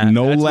than that?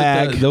 No That's with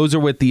lag. those are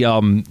with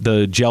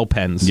the gel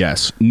pens.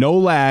 Yes, no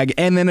lag,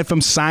 and then if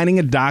I'm signing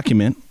a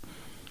document,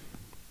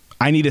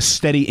 I need a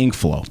steady ink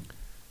flow.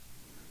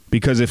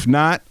 Because if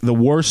not, the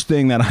worst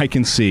thing that I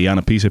can see on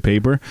a piece of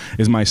paper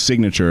is my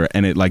signature,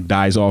 and it like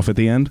dies off at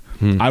the end.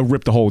 I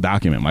rip the whole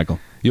document, Michael.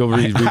 You'll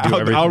redo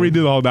everything. I'll redo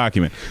the whole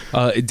document.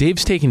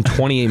 Dave's taking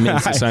 28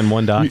 minutes to sign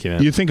one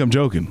document. You think I'm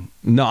joking?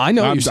 No, I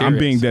know I'm- you're serious. I'm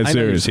being dead I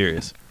know you're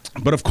serious. serious.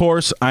 But of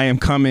course, I am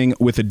coming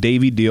with a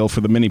Davy deal for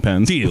the mini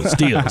pens. Deals.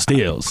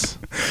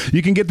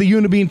 You can get the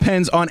Unibeam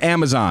pens on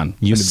Amazon.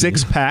 A Unibeam.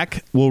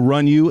 6-pack will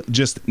run you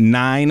just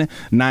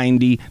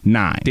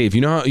 $9.99. Dave,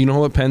 you know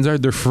what pens are?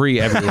 They're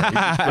free everywhere. You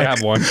just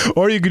grab one.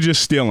 Or you could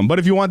just steal them. But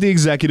if you want the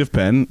executive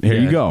pen, here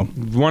you Yeah. go.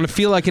 You want to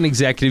feel like an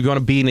executive, you want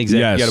to be an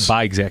executive, Yes. you got to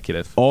buy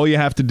executive. All you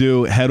have to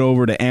do, head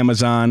over to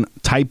Amazon,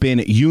 type in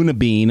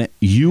Unibeam,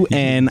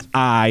 Unibene.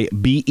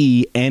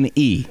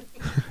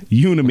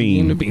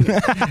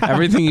 Unibeam.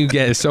 Everything you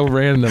get is so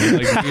random.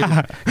 Like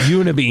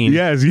Unibeam.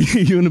 Yes,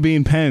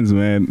 Unibeam pens,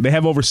 man. They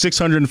have over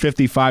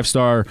 650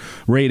 5-star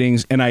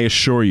ratings, and I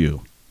assure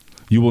you,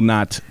 you will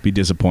not be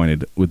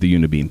disappointed with the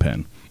Unibeam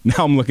pen.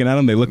 Now I'm looking at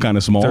them; they look kind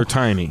of small. They're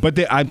tiny. but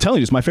I'm telling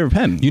you, it's my favorite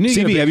pen. You need to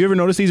get a CV, big- have you ever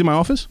noticed these in my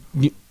office?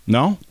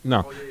 No.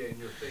 No.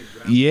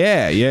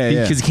 Yeah.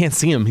 Because he can't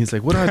see them. He's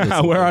like, what are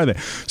these? Where are they?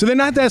 So they're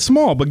not that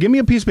small. But give me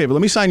a piece of paper.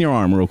 Let me sign your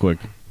arm real quick.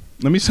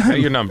 Let me sign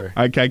Your number.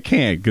 I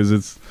can't because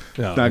it's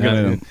No, not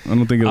gonna. I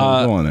don't think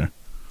it'll go on there.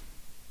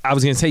 I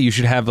was going to say you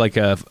should have like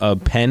a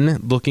pen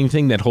looking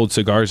thing that holds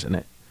cigars in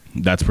it.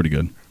 That's pretty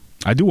good.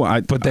 I do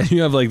want. But then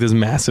you have like this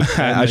massive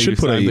pen. I that should you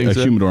put a sign things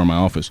in. humidor in my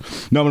office.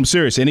 No, but I'm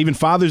serious. And even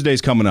Father's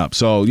Day's coming up.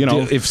 So, you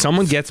know. Dude, if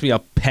someone gets me a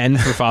pen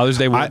for Father's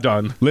Day, we're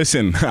done.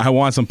 Listen, I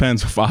want some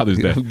pens for Father's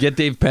Day. Get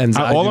Dave pens.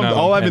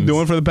 All I've been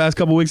doing for the past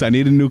couple weeks, I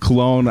need a new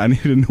cologne. I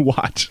need a new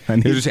watch. You're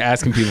just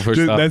asking people for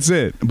stuff. That's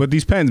it. But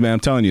these pens, man, I'm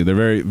telling you, they're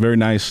very, very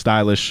nice,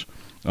 stylish.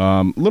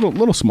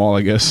 Little small,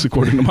 I guess,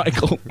 according to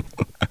Michael.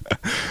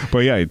 But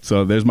yeah,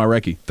 so there's my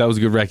recce. That was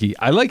a good recce.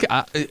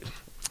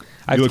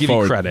 I have to give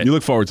you credit. You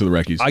look forward to the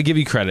recce's. I give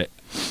you credit.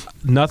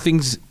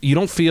 You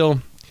don't feel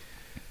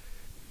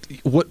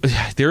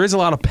there is a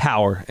lot of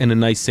power in a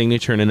nice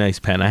signature and a nice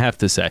pen, I have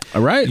to say.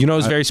 All right. You know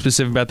who's very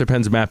specific about their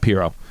pens? Matt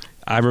Piro.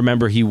 I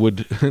remember he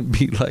would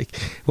be like,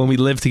 when we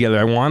lived together,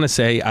 I want to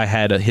say I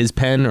had his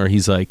pen, or he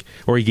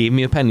gave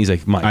me a pen. He's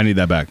like, Mike. I need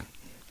that back.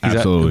 He's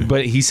Absolutely.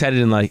 but he said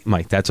it in like,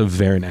 Mike, that's a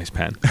very nice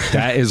pen.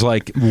 That is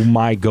like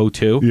my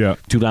go-to. Yeah.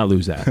 Do not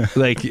lose that.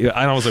 Like, and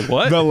I was like,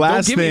 what? The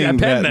last Don't give me thing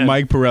that pen then.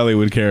 Mike Pirelli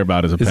would care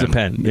about is a pen. Is a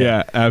pen, yeah.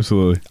 Yeah,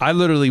 absolutely. I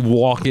literally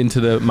walk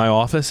into my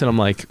office and I'm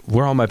like,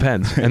 where are all my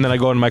pens? And then I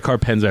go into my car,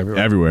 pens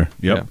everywhere. Everywhere.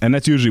 Yep. Yeah. And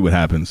that's usually what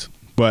happens.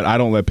 But I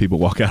don't let people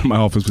walk out of my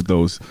office with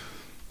those.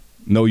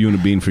 No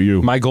Unibeam for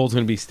you. My goal's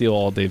going to be steal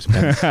all Dave's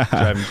pens.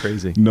 Drive me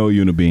crazy. No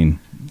Unibeam.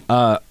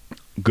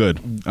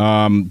 Good.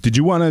 Did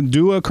you want to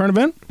do a current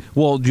event?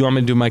 Well, do you want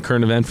me to do my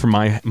current event for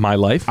my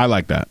life? I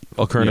like that.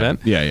 A current Yeah. event?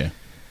 Yeah.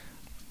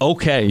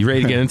 Okay, you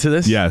ready to get into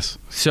this? Yes.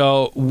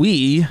 So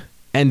we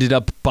ended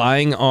up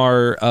buying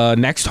our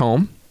next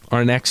home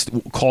our next,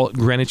 call it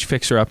Greenwich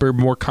Fixer Upper,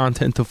 more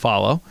content to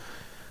follow.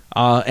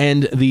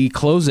 And the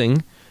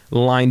closing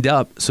lined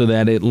up so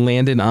that it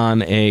landed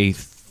on a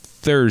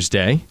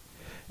Thursday,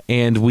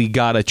 and we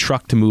got a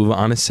truck to move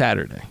on a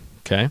Saturday.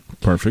 Okay?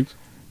 Perfect.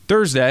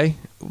 Thursday,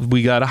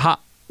 we got a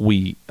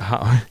heat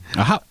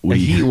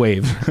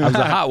wave. It was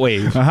a hot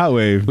wave. A hot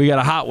wave. We got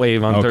a hot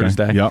wave on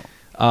Thursday. Yep.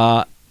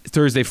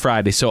 Thursday,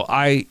 Friday. So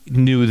I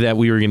knew that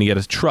we were going to get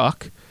a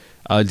truck.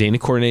 Dana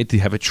coordinated to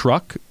have a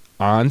truck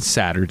on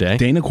Saturday.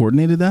 Dana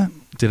coordinated that?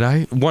 Did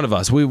I? One of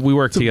us. We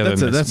worked together.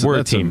 We're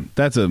a team.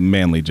 That's a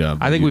manly job.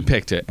 I think we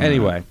picked it.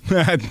 Anyway.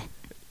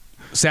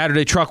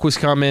 Saturday truck was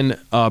coming.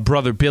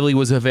 Brother Billy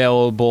was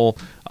available.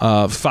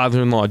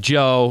 Father-in-law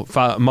Joe.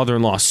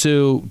 Mother-in-law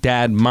Sue.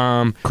 Dad,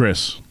 mom.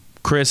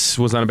 Chris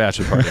was on a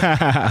bachelor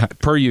party.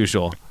 Per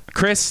usual.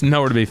 Chris,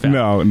 nowhere to be found.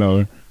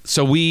 No.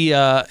 So we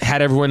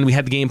had everyone. We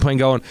had the game plan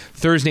going.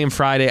 Thursday and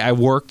Friday, I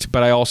worked,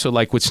 but I also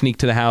would sneak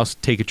to the house,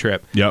 take a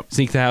trip. Yep.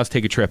 Sneak to the house,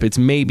 take a trip. It's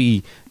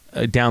maybe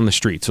down the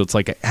street, so it's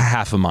like a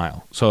half a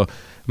mile. So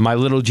my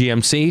little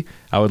GMC,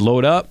 I would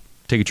load up,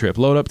 take a trip,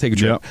 load up, take a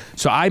trip. Yep.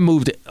 So I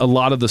moved a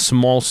lot of the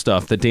small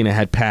stuff that Dana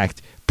had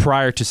packed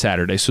prior to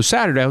Saturday. So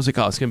Saturday, I was like,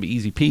 oh, it's going to be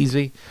easy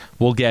peasy.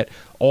 We'll get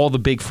all the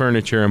big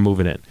furniture and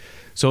move it in.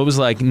 So it was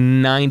like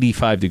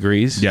 95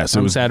 degrees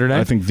on Saturday.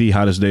 I think the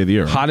hottest day of the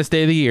year. Hottest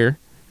day of the year.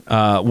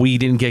 We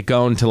didn't get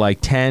going till like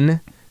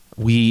 10.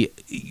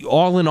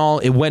 All in all,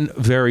 it went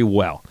very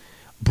well.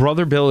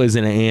 Brother Bill is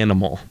an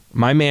animal.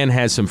 My man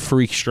has some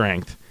freak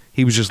strength.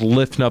 He was just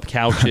lifting up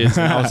couches,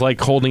 and I was like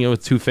holding it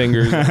with 2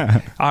 fingers. All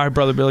right,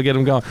 Brother Bill, get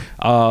him going.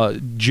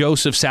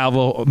 Joseph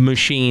Salvo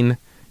machine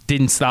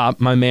didn't stop.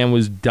 My man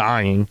was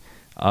dying,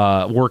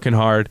 working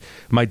hard.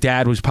 My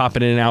dad was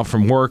popping in and out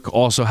from work,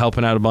 also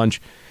helping out a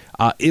bunch.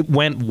 It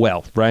went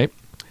well, right?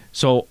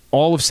 So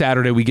all of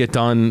Saturday we get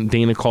done.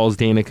 Dana calls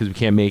Dana because we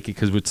can't make it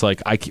because it's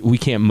like we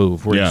can't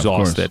move. We're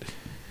exhausted.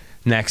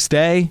 Next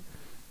day,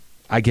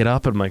 I get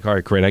up and I'm like, all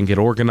right, great. I can get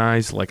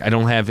organized. Like I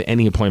don't have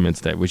any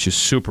appointments today, which is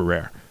super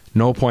rare.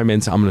 No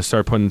appointments. I'm going to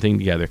start putting the thing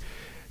together.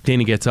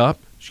 Dana gets up.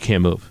 She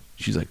can't move.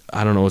 She's like,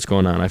 I don't know what's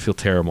going on. I feel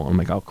terrible. I'm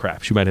like, oh,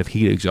 crap. She might have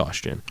heat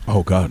exhaustion.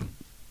 Oh, God.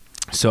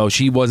 So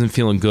she wasn't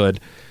feeling good.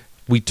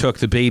 We brought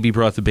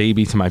the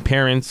baby to my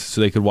parents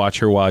so they could watch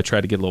her while I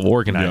tried to get a little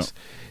organized.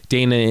 Yep.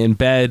 Dana in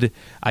bed.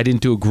 I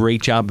didn't do a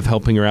great job of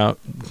helping her out.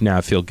 Now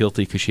I feel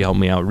guilty because she helped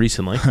me out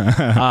recently.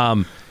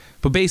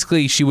 But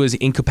basically, she was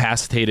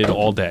incapacitated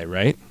all day,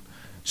 right?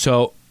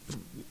 So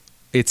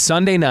it's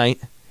Sunday night.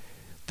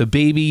 The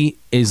baby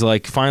is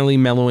like finally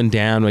mellowing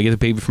down. I get the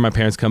baby from my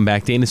parents, come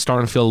back. Dana's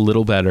starting to feel a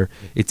little better.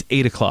 It's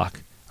 8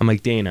 o'clock. I'm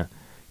like, Dana,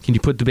 can you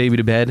put the baby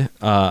to bed?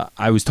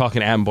 I was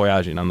talking to Adam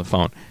Boyajian on the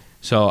phone.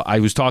 So I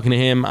was talking to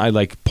him.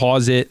 I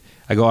pause it.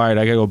 I go, all right,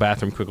 I got to go to the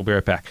bathroom quick. I'll be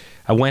right back.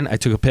 I went. I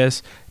took a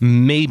piss.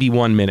 Maybe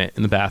 1 minute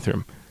in the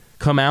bathroom.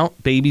 Come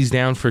out. Baby's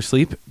down for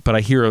sleep. But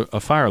I hear a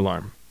fire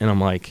alarm. And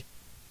I'm like,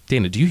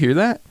 Dana, do you hear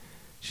that?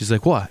 She's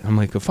like, what? I'm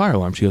like, a fire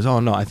alarm. She goes, oh,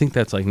 no, I think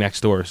that's like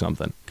next door or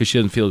something. Because she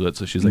doesn't feel good,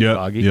 so she's like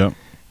groggy. Yep.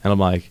 And I'm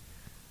like,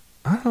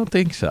 I don't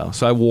think so.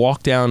 So I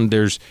walk down.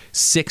 There's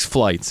 6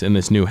 flights in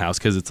this new house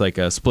because it's like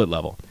a split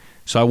level.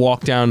 So I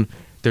walk down.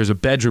 There's a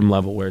bedroom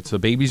level where it's the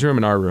baby's room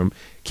and our room.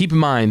 Keep in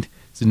mind,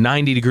 it's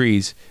 90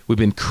 degrees. We've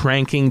been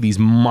cranking these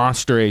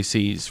monster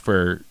ACs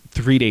for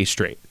 3 days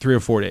straight, 3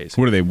 or 4 days.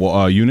 What are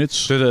they, units?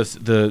 So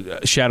the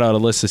shout out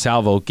Alyssa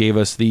Salvo gave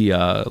us the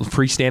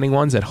freestanding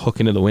ones that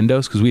hook into the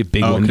windows because we have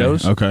big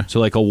windows. Okay.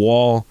 So like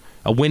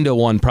a window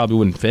one probably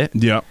wouldn't fit.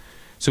 Yeah.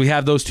 So we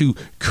have those 2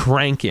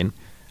 cranking.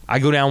 I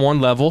go down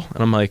 1 level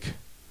and I'm like,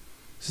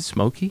 is it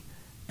smoky?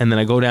 And then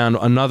I go down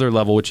another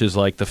level, which is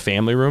like the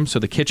family room. So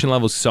the kitchen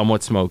level is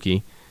somewhat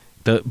smoky.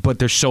 But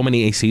there's so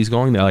many ACs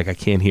going, they're like, I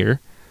can't hear.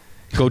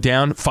 Go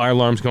down, fire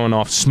alarms going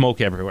off, smoke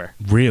everywhere.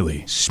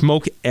 Really?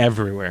 Smoke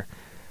everywhere.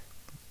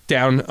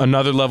 Down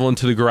another level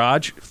into the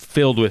garage,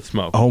 filled with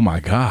smoke. Oh, my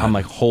God. I'm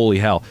like, holy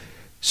hell.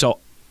 So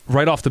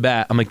right off the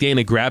bat, I'm like,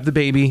 Dana, grab the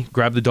baby,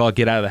 grab the dog,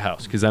 get out of the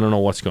house, because I don't know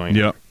what's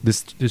going on.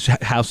 This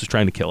house is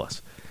trying to kill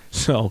us.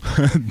 So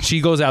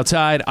she goes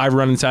outside, I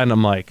run inside, and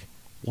I'm like,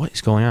 what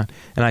is going on?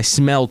 And I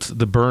smelt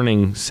the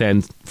burning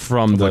scent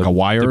from like a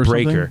wire the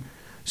breaker. Or something?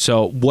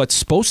 So what's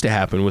supposed to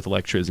happen with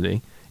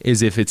electricity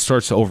is if it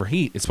starts to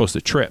overheat, it's supposed to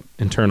trip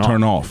and turn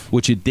off,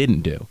 which it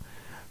didn't do.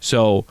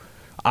 So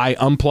I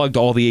unplugged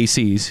all the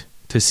ACs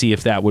to see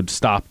if that would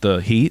stop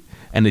the heat,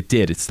 and it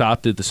did. It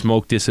stopped it. The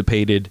smoke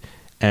dissipated,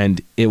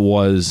 and it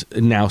was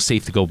now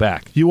safe to go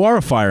back. You are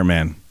a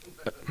fireman.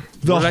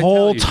 The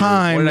whole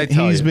time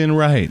he's been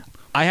right.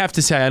 I have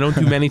to say, I don't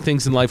do many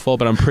things in life well,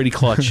 but I'm pretty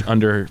clutch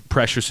under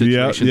pressure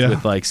situations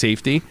with like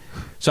safety.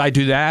 So I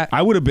do that.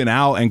 I would have been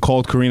out and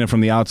called Karina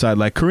from the outside,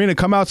 like, Karina,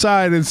 come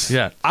outside.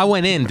 I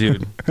went in,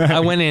 dude. I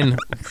went in.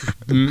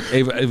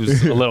 It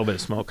was a little bit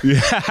of smoke.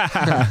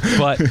 Yeah.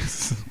 But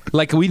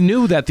like we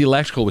knew that the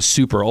electrical was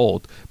super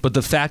old, but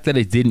the fact that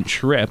it didn't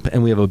trip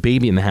and we have a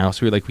baby in the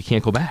house, we were like, we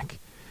can't go back.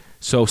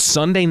 So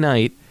Sunday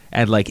night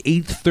at like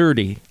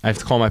 8:30, I have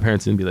to call my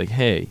parents and be like,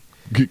 hey,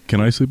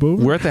 Can I sleep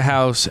over? We're at the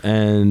house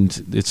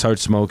and it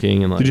starts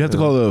smoking. And like, Did you have to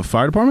call the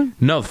fire department?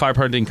 No, the fire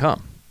department didn't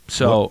come.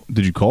 So Well,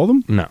 did you call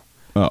them? no.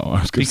 Oh,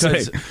 I was going to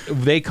Because say.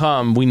 they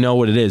come, we know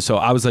what it is. So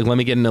I was like, let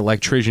me get an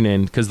electrician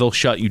in because they'll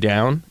shut you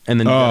down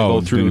and then you gotta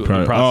go through the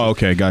process. Oh,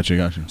 okay.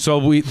 Gotcha. So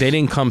they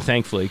didn't come,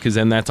 thankfully, because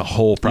then that's a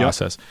whole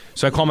process.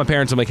 So I called my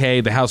parents. I'm like,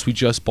 hey, the house we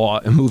just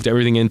bought and moved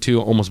everything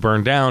into almost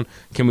burned down.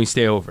 Can we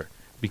stay over?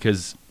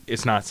 Because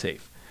it's not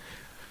safe.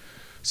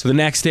 So the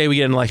next day we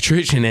get an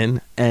electrician in,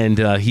 and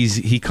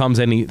he comes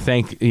in.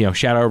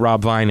 Shout out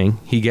Rob Vining.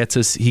 He gets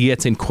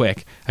in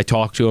quick. I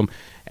talk to him,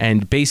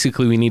 and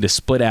basically we need to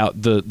split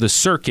out the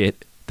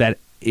circuit that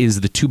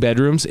is the 2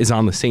 bedrooms is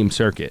on the same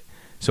circuit.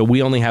 So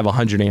we only have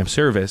 100 amp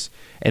service,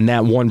 and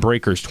that one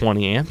breaker is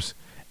 20 amps,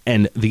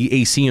 and the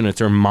AC units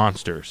are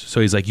monsters.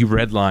 So he's like, you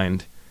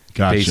redlined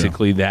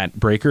basically that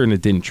breaker, and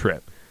it didn't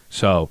trip.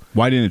 So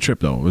Why didn't it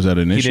trip, though? Was that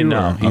an issue? he didn't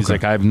know. He was Okay.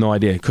 like, I have no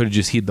idea. Could have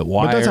just heat the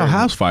wire. But that's how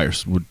house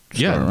fires would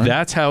start, Yeah, right?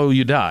 that's how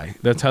you die.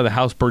 That's how the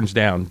house burns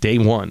down. Day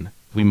 1,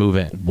 we move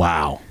in.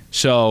 Wow.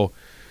 So,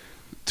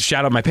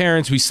 shout out my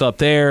parents. We slept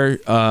there.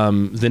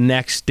 The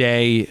next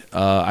day,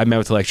 I met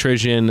with the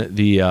electrician.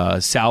 The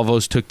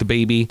salvos took the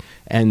baby,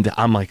 and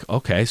I'm like,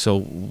 okay, so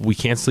we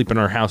can't sleep in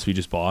our house we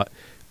just bought.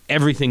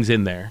 Everything's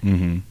in there.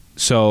 Mm-hmm.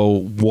 So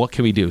what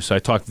can we do? So I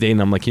talked to Dane,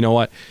 and I'm like, you know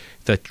what?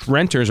 The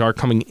renters are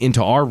coming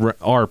into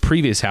our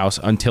previous house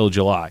until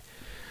July.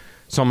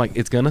 So I'm like,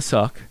 it's gonna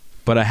suck,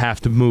 but I have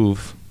to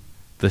move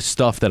the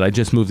stuff that I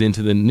just moved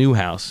into the new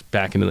house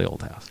back into the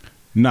old house.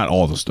 Not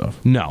all the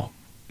stuff. No.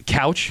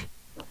 Couch,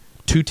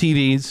 2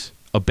 TVs,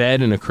 a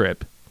bed, and a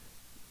crib.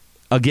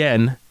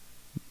 Again,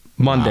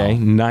 Monday,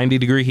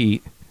 90-degree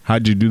heat.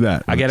 How'd you do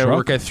that? I got to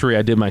work at 3.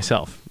 I did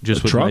myself,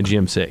 just A with truck? my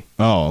GMC.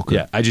 Oh, okay.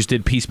 Yeah, I just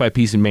did piece by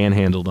piece and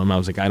manhandled them. I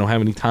was like, I don't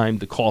have any time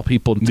to call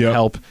people to Yep.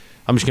 help.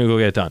 I'm just going to go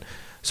get it done.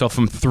 So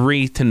from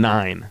 3 to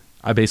 9,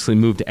 I basically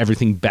moved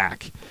everything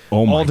back.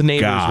 Oh, my All the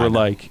neighbors God. were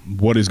like,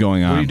 What is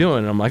going on? what are you doing?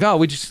 And I'm like, oh,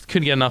 we just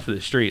couldn't get enough of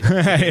the street.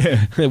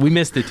 We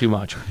missed it too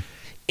much.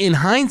 In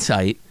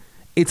hindsight,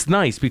 it's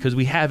nice because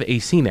we have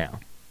AC now.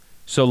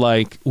 So,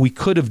 like, we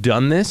could have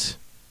done this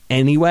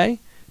anyway,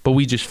 but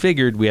we just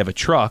figured we have a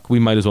truck. We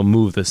might as well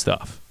move the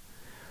stuff.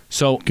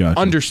 So, Gotcha.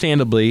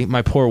 understandably,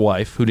 my poor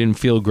wife, who didn't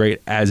feel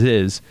great as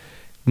is,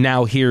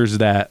 now hears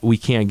that we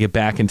can't get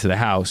back into the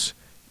house,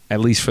 at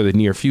least for the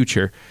near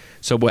future.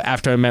 So,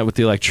 after I met with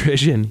the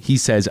electrician, he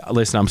says,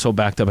 listen, I'm so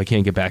backed up, I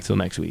can't get back till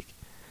next week.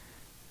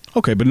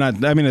 Okay, but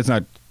it's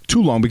not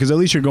too long because at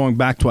least you're going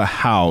back to a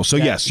house. So,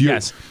 yes.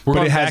 We're But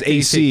going it has back to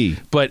AC.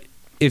 But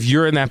if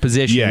you're in that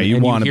position Yeah, you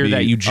and you wanna hear be-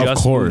 that you of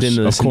just course, moved into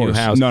of this new course.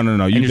 house, No, you and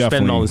you're spending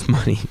definitely- all this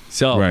money.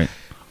 So, Right.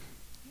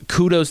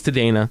 kudos to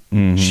Dana.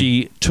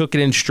 She took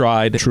it in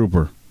stride.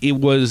 Trooper.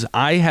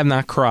 I have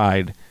not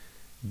cried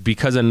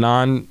because of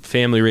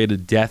non-family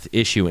related death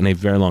issue in a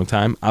very long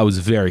time. I was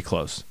very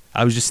close.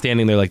 I was just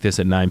standing there like this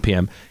at 9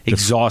 p.m.,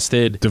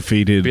 exhausted,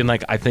 Defeated. being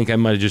like, I think I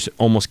might have just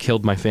almost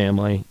killed my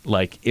family.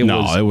 Like, it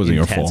wasn't intense.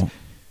 your fault.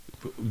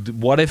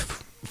 What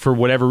if, for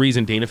whatever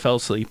reason, Dana fell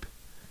asleep?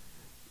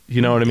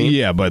 You know what I mean?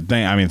 Yeah, but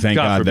thank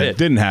God forbid. that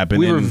didn't happen.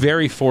 We were And-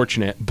 very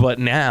fortunate, but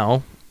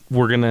now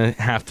we're going to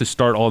have to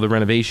start all the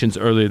renovations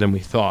earlier than we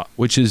thought,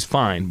 which is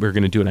fine. We're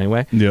going to do it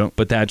anyway. Yeah.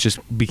 But that just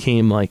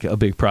became like a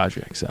big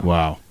project. So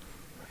Wow.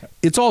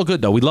 it's all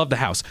good, though. We love the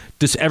house.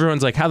 Just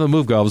everyone's like, how'd the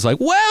move go? I was like,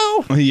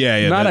 well,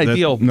 Yeah, not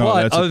ideal.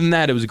 But that's a other than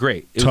that, it was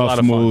great. It was a lot tough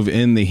of fun. move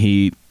in the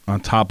heat. On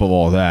top of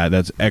all that,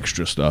 that's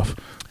extra stuff.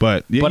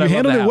 But, But you I love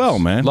handled the it well,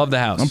 house. man. Love the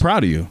house. I'm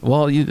proud of you.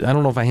 Well, I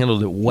don't know if I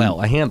handled it well.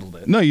 I handled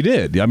it. No, you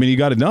did. I mean, you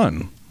got it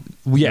done.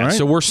 Yeah, Right?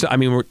 so we're still in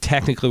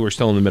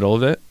the middle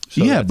of it.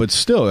 So yeah, that's- but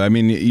still, I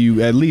mean,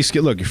 you at least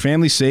your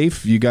family's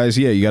safe. You guys,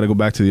 you got to go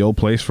back to the old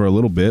place for a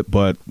little bit.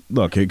 But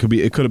look, it could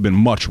have been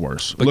much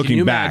worse. But Looking can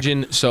you back,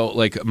 imagine? So,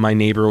 like, my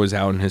neighbor was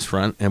out in his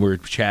front, and we were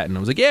chatting. I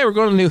was like, "Yeah, we're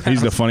going to a new house."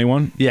 he's the funny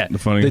one. Yeah. the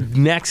funny. The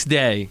next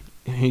day,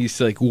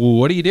 he's like, well,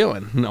 "What are you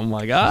doing?" And I'm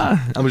like,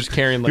 I'm just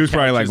carrying." Like, he was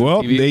probably like, couches and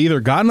 "Well, TV." they either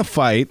got in a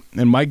fight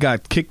and Mike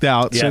got kicked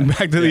out, Yeah. sent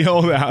back to the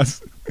old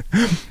house."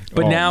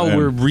 But Oh, now man.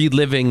 we're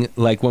reliving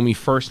like when we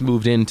first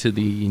moved into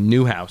the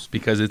new house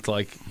because it's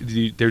like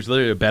there's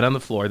literally a bed on the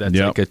floor that's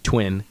Yep. like a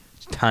twin,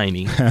 it's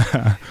tiny.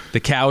 The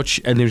couch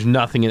and there's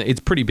nothing in it. It's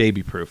pretty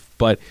baby proof.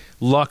 But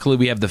luckily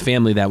we have the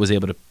family that was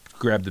able to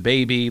grab the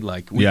baby.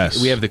 Like we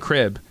Yes. have the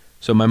crib.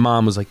 So my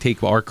mom was like,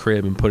 take our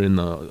crib and put it in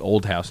the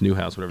old house, new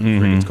house, whatever the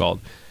frig it's called.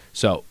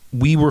 So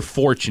we were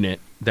fortunate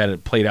that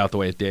it played out the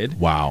way it did.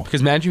 Wow.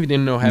 Because imagine if you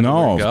didn't know how to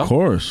No, go. of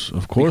course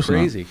not.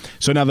 crazy.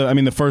 So now,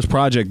 the first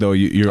project though,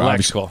 you're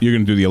Electrical. obviously you're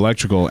going to do the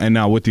electrical, and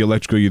now with the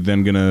electrical, you're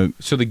then going to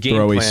So the game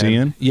throw plan, AC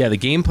in. Yeah, the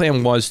game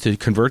plan was to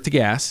convert to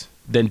gas,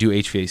 then do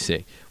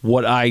HVAC.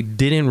 What I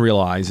didn't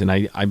realize, and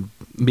I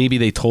maybe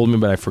they told me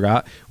but I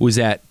forgot, was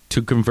that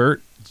to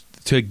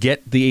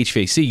get the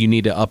HVAC, you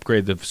need to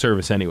upgrade the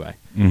service anyway.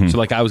 So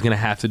like I was going to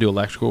have to do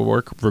electrical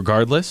work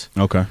regardless.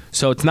 Okay.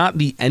 So it's not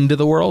the end of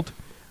the world.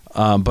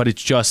 but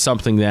it's just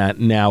something that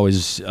now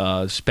is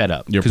sped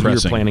up You're because we were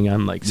pressing. planning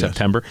on like Yes.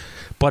 September.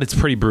 But it's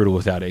pretty brutal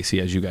without AC,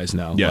 as you guys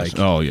know. Yes. Like,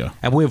 Oh yeah.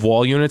 and we have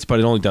wall units, but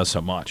it only does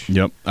so much.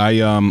 Yep.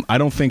 I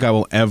don't think I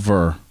will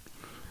ever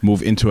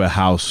move into a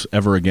house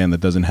ever again that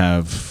doesn't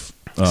have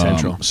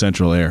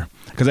central air,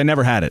 because I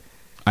never had it.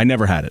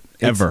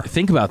 Ever.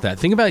 Think about that.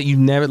 Think about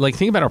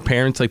think about our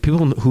parents, like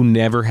people who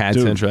never had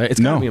Dude, central air. It's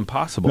gotta be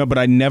impossible. No, but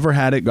I never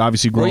had it.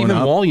 Obviously, or growing even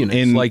up wall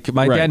units. Like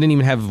my right. dad didn't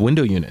even have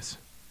window units.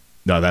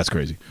 No, that's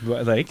crazy.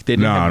 Like they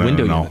didn't have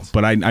window units.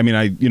 But I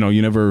mean,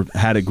 you never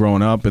had it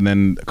growing up, and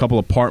then a couple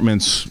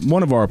apartments.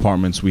 One of our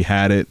apartments, we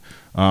had it,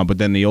 but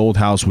then the old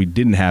house, we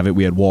didn't have it.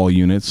 We had wall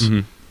units.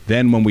 Mm-hmm.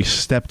 Then when we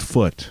stepped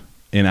foot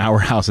in our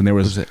house, and there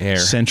was air.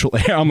 central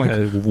air, I'm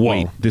like, Whoa.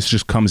 wait, this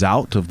just comes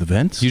out of the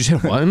vents? You just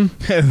had one.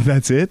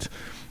 That's it?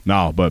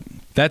 No, but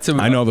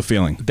I know the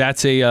feeling.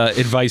 That's a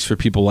advice for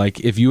people. Like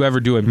if you ever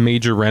do a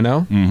major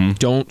reno,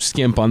 don't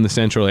skimp on the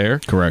central air.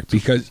 Correct.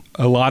 Because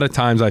a lot of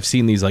times I've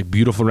seen these like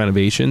beautiful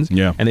renovations,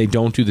 Yeah. and they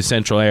don't do the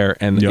central air,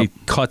 and Yep. it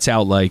cuts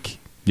out like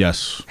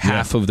Yes.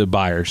 half of the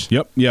buyers.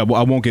 Yep. Yeah. Well,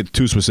 I won't get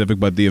too specific,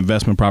 but the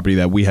investment property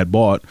that we had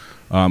bought,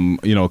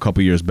 a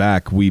couple years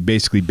back, we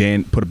basically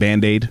put a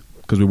Band-Aid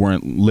because we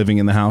weren't living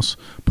in the house.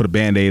 Put a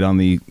Band-Aid on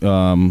the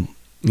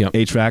Yep.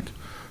 HVAC.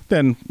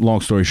 Then,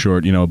 long story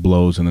short, it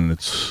blows, and then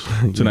it's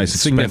a nice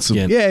expensive.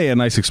 Significant. Yeah,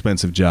 nice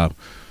expensive job.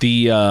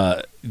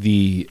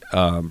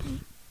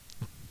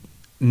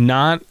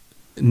 Not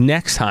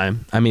next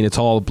time. I mean, it's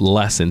all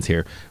lessons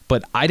here,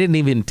 but I didn't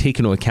even take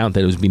into account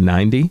that it was be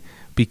 90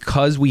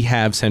 because we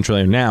have central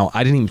air now.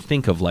 I didn't even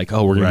think of like,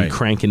 oh, we're going to Right. be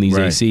cranking these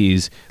Right.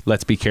 ACs.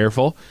 Let's be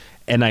careful.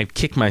 And I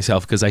kicked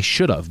myself because I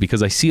should have,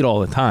 because I see it all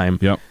the time.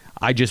 Yep.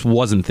 I just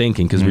wasn't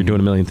thinking because we were doing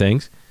a million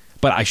things,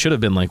 but I should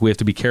have been like, we have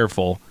to be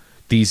careful.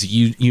 These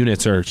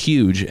units are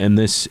huge, and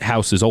this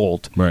house is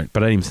old. Right.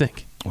 But I didn't even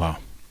think. Wow.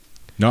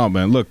 No,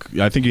 man. Look,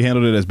 I think you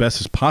handled it as best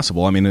as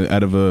possible. I mean,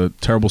 out of a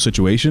terrible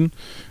situation.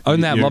 Other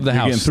than that, you're- love the you're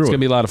house. getting It's through going to it.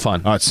 be a lot of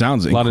fun. Oh, it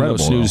sounds a lot incredible.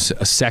 of no snooze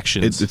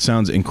sections. It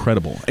sounds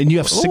incredible. And you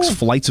have 6 Ooh.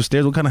 flights of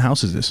stairs. What kind of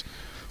house is this?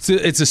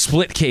 It's a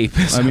split cape.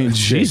 I mean,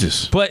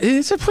 Jesus. But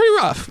it's a pretty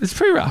rough. It's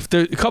pretty rough.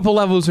 A couple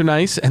levels are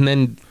nice, and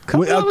then a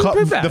couple levels are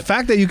pretty bad. The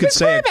fact that you could It's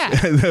say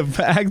pretty the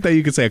fact that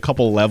you could say a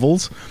couple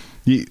levels,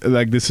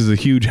 like this is a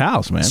huge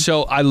house, man.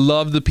 So I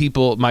love the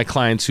people, my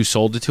clients who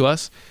sold it to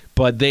us,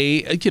 but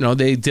they did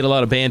a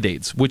lot of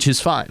Band-Aids, which is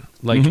fine.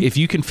 Like if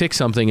you can fix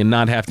something and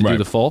not have to do Right.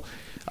 the full.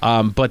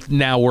 But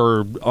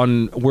now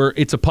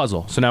it's a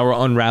puzzle. So now we're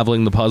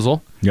unraveling the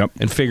puzzle. Yep.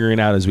 And figuring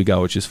it out as we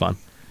go, which is fun.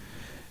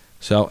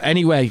 So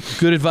anyway,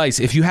 good advice.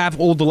 If you have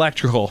old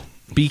electrical,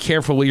 be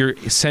careful with your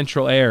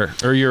central air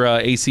or your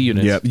AC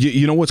units. Yeah,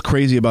 you know what's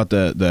crazy about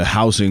the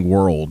housing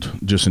world,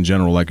 just in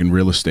general, like in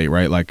real estate,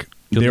 right? Like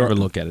You'll never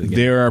look at it again.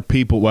 There are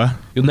people. What?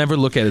 You'll never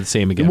look at it the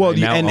same again. Well, right?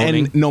 Now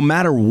and no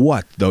matter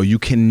what, though, you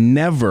can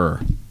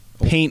never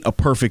paint a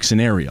perfect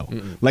scenario.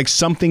 Like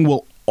something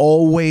will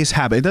always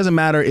happen. It doesn't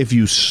matter if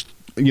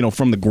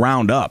from the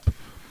ground up.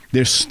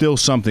 There's still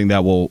something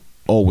that will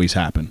always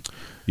happen.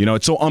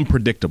 It's so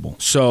unpredictable.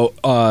 So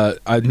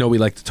I know we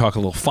like to talk a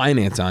little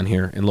finance on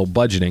here and a little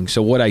budgeting.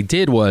 So what I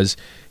did was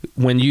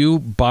when you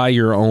buy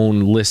your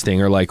own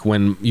listing or like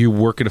when you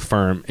work at a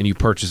firm and you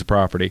purchase a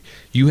property,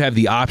 you have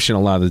the option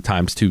a lot of the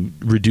times to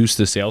reduce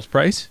the sales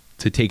price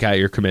to take out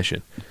your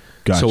commission.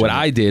 Gotcha. So what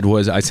I did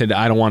was I said,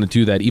 I don't want to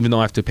do that. Even though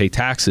I have to pay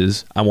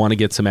taxes, I want to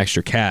get some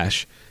extra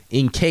cash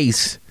in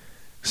case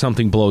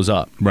something blows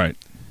up. Right.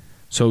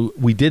 So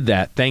we did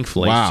that,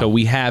 thankfully. Wow. So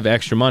we have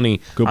extra money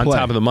Good on play.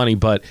 top of the money,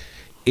 but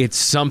it's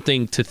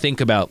something to think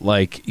about.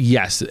 Like,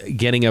 yes,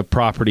 getting a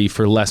property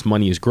for less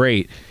money is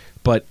great,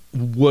 but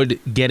would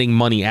getting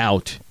money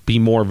out be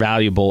more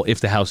valuable if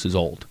the house is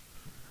old?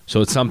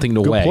 So it's something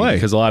to Good weigh play.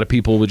 because a lot of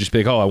people would just be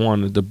like, oh, I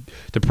wanted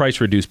the price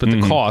reduced, but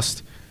the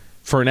cost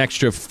for an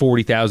extra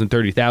 $40,000,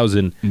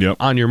 $30,000 Yep.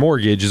 on your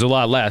mortgage is a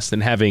lot less than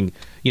having,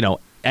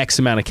 X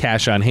amount of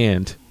cash on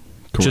hand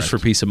Correct. just for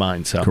peace of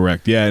mind. So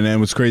Correct. Yeah, and it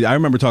was crazy. I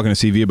remember talking to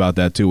CV about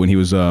that too when he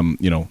was,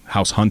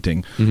 house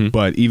hunting.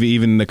 But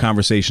even the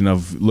conversation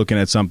of looking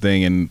at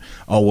something and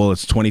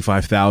it's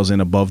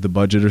 $25,000 above the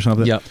budget or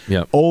something.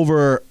 Yep.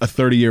 Over a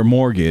 30-year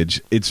mortgage,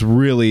 it's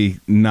really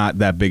not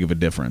that big of a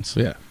difference.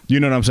 Yeah. You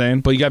know what I'm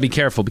saying? But you got to be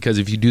careful because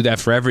if you do that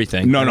for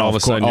everything, then all of a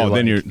sudden,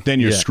 then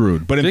you're Yeah.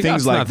 screwed. But in Think,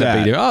 things it's like not that,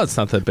 that, big. Oh, it's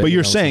not that big. but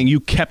you're You know, saying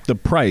you kept the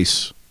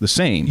price the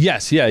same.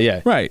 yes,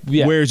 yeah, Right.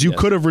 Yeah. Whereas you Yes.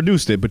 could have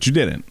reduced it, but you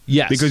didn't.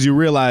 Yes. Because you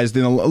realized,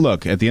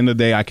 look, at the end of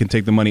the day, I can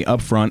take the money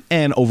up front,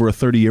 and over a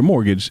 30-year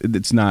mortgage,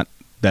 it's not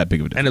that big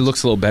of a difference. And it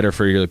looks a little better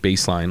for your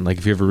baseline, like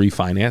if you ever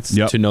refinance,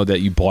 Yep. to know that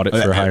you bought it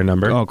for a higher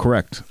number. Oh,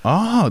 correct.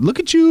 Oh, look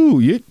at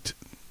you.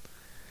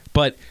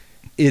 But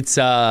it's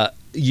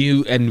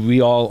you and we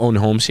all own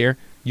homes here.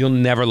 You'll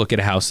never look at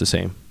a house the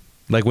same.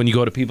 Like when you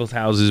go to people's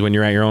houses, when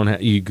you're at your own,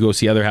 you go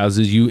see other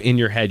houses. You in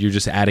your head, you're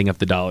just adding up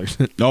the dollars.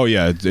 Oh,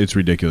 yeah, it's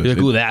ridiculous. You're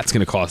like, ooh, that's going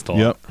to cost a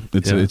lot.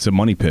 Yep. It's a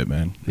money pit,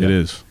 man. Yeah. It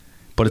is.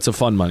 But it's a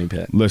fun money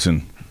pit.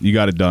 Listen, you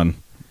got it done.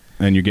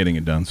 and you're getting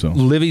it done. So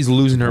Livy's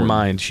losing her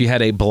mind. She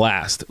had a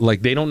blast.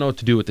 Like, they don't know what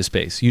to do with the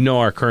space. You know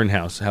our current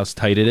house, how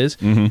tight it is.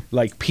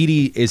 Like,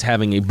 Petey is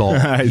having a ball.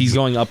 He's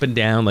going up and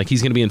down. Like,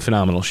 he's going to be in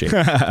phenomenal shape.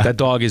 That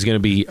dog is going to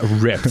be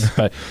ripped.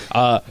 But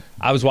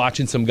I was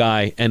watching some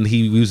guy, and he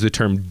used the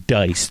term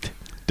diced.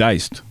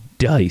 Diced.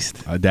 Daddy's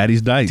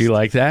diced. Do you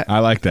like that? I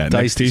like that.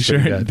 Diced Next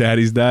T-shirt.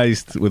 Daddy's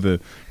diced with a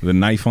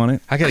knife on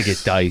it. I gotta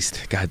get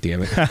diced. God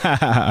damn it!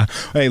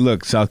 Hey,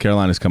 look, South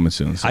Carolina's coming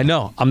soon. So. I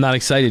know. I'm not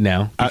excited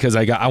now because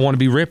I want to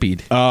be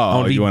rippied.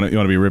 Oh, you want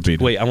to be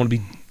rippied? Wait, I want to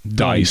be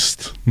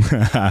diced.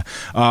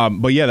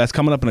 But yeah, that's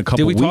coming up in a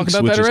couple weeks. Did we talk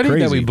about that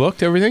already? That we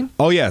booked everything?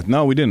 Oh yeah,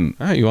 no, we didn't.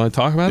 All right, you want to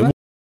talk about that?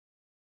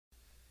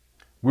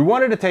 We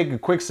wanted to take a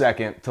quick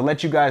second to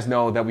let you guys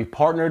know that we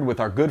partnered with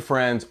our good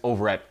friends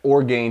over at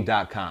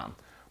Orgain.com.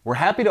 We're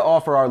happy to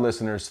offer our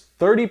listeners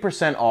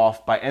 30%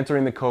 off by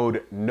entering the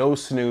code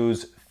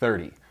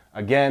NOSNOOZE30.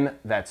 Again,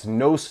 that's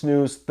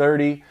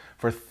NOSNOOZE30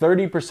 for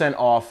 30%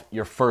 off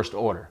your first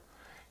order.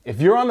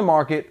 If you're on the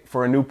market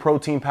for a new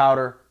protein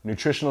powder,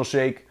 nutritional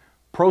shake,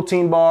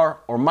 protein bar,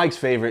 or Mike's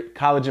favorite,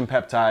 collagen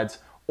peptides,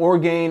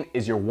 Orgain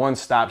is your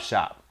one-stop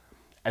shop.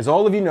 As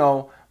all of you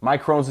know, my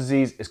Crohn's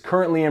disease is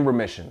currently in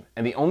remission,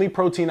 and the only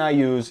protein I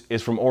use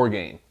is from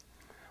Orgain.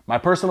 My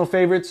personal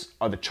favorites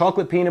are the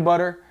chocolate peanut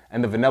butter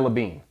and the vanilla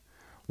bean.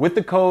 With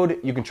the code,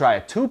 you can try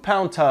a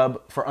 2-pound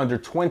tub for under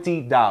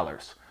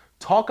 $20.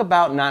 Talk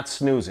about not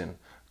snoozing.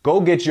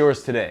 Go get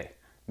yours today.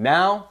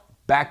 Now,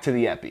 back to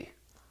the Epi.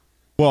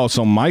 Well,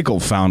 so Michael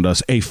found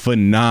us a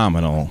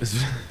phenomenal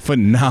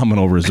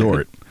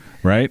resort,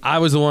 right? I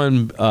was the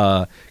one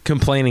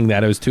complaining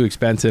that it was too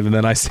expensive, and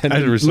then I sent it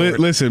to the resort.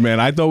 Listen,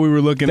 man, I thought we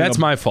were looking That's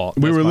my fault.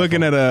 We were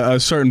looking at a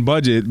certain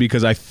budget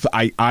because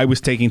I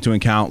was taking into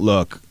account,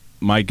 look,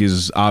 Mike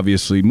is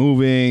obviously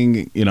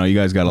moving. You know, you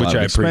guys got a lot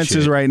of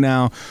expenses right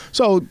now.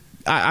 So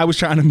I was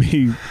trying to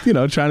be,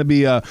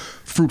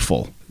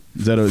 fruitful.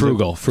 Is that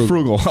frugal?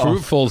 Frugal.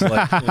 Fruitful's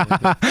like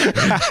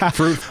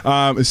fruit.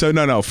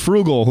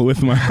 Frugal with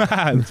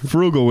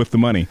frugal with the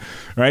money,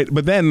 right?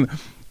 But then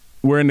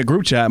we're in the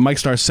group chat. Mike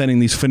starts sending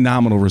these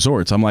phenomenal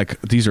resorts. I'm like,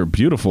 these are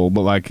beautiful,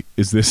 but like,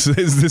 is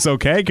this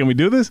okay? Can we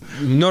do this?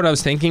 You know what I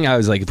was thinking? I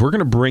was like, if we're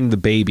gonna bring the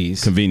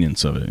babies,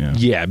 convenience of it,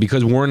 yeah,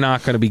 because we're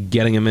not gonna be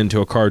getting them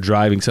into a car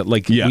driving. So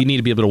like, we need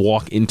to be able to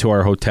walk into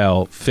our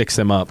hotel, fix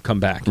them up,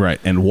 come back, right,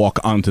 and walk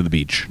onto the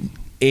beach.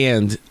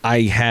 And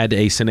I had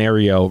a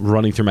scenario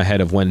running through my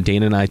head of when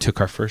Dana and I took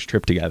our first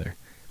trip together.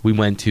 We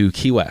went to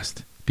Key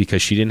West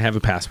because she didn't have a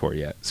passport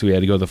yet, so we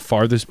had to go to the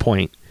farthest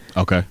point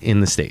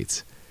in the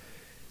States.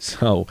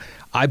 So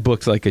I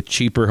booked like a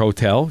cheaper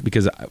hotel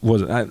because I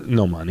wasn't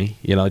no money.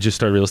 I just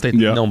started real estate.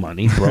 No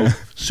money, broke,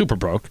 super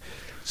broke.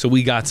 So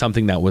we got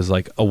something that was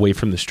like away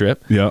from the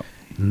strip. Yeah,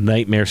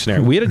 nightmare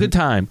scenario. We had a good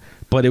time,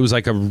 but it was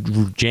like a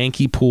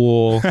janky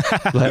pool.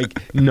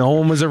 Like no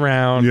one was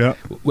around. Yeah.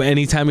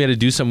 Anytime we had to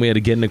do something, we had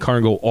to get in the car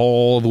and go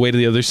all the way to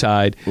the other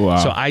side. Wow.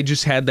 So I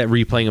just had that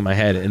replaying in my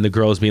head, and the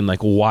girls being like,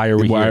 "Why are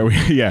we here?"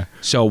 Yeah.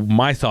 So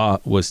my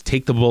thought was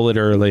take the bullet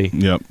early.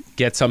 Yep.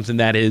 Get something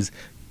that is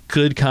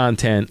good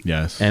content,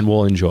 and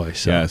we'll enjoy.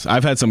 So. Yes,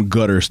 I've had some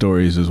gutter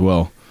stories as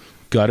well.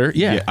 Gutter,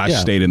 I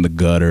stayed in the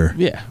gutter.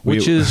 Yeah,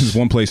 which is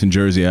one place in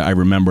Jersey. I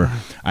remember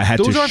I had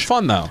those aren't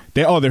fun though.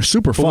 They're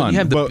super fun.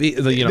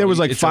 There was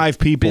like 5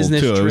 people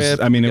business too. Trip,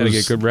 it was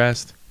get good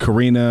rest.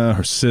 Karina,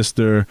 her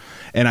sister,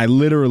 and I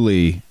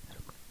literally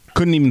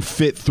couldn't even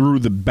fit through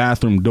the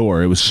bathroom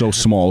door. It was so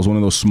small. It was one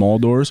of those small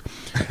doors.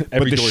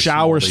 But the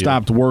shower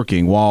stopped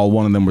working while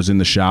one of them was in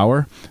the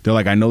shower. They're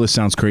like, I know this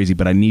sounds crazy,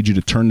 but I need you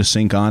to turn the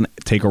sink on,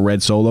 take a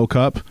red Solo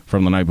cup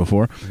from the night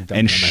before,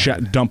 and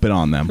dump it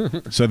on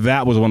them. So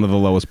that was one of the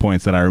lowest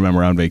points that I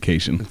remember on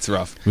vacation. It's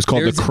rough. It was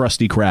called the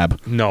Krusty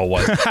Krab. No,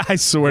 what? I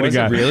swear to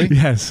God. Really?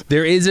 Yes.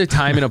 There is a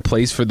time and a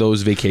place for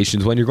those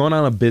vacations. When you're going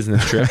on a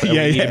business trip, and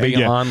we need to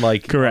be on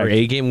like our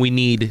A game, we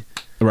need...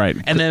 Right.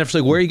 And then it's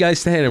like, where are you guys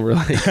staying? And we're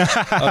like,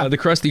 the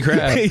Krusty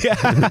Krab.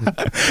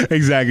 Yeah,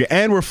 exactly.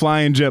 And we're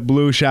flying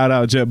JetBlue. Shout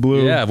out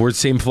JetBlue. Yeah, we're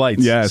same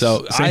flights. Yeah.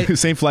 So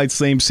same flights,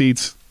 same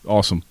seats.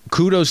 Awesome.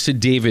 Kudos to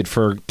David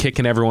for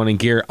kicking everyone in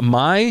gear.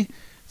 My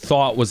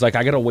thought was like,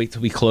 I got to wait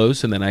till we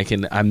close and then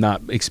I'm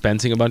not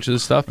expensing a bunch of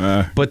this stuff.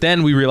 But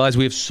then we realized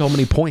we have so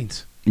many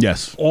points.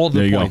 Yes. All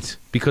the points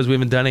because we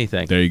haven't done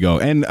anything. There you go.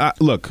 And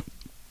look,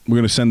 we're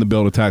going to send the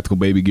bill to Tactical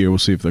Baby Gear. We'll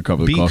see if they're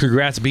covered the cost.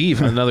 Congrats,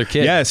 Beef, another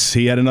kid. Yes,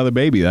 he had another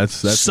baby. That's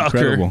Sucker.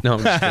 Incredible. No,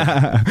 I'm just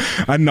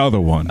kidding. Another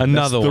one.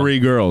 That's 3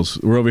 girls.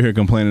 We're over here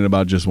complaining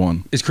about just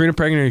one. Is Karina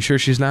pregnant? Are you sure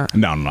she's not?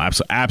 No,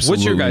 absolutely.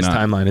 What's your guys'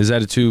 timeline? Is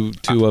that a too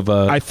of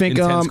a I think,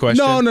 intense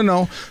question?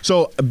 No.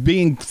 So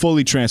being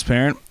fully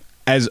transparent,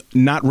 as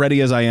not ready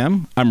as I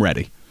am, I'm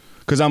ready.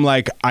 Because I'm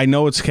like, I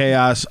know it's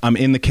chaos. I'm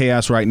in the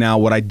chaos right now.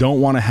 What I don't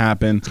want to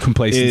happen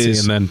complacency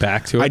is, and then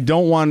back to it. I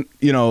don't want,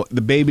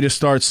 the baby to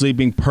start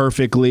sleeping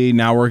perfectly.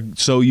 Now we're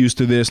so used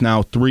to this.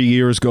 Now 3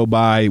 years go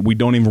by. We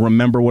don't even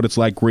remember what it's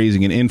like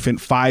raising an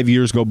infant. 5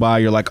 years go by.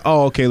 You're like,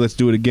 oh, okay, let's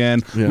do it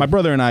again. Yeah. My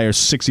brother and I are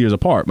 6 years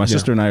apart. My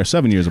sister and I are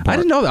 7 years apart. I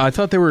didn't know that. I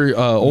thought they were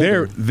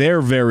older.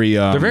 They're very...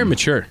 they're very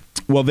mature.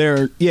 Well,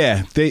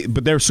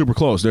 they're super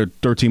close. They're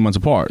 13 months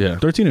apart. Yeah.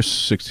 13 or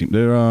 16.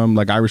 They're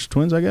like Irish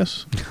twins, I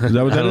guess. Is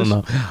that what that I don't is?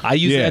 know. I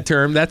use Yeah. that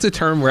term. That's a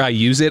term where I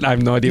use it. I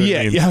have no idea what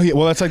it means. Yeah.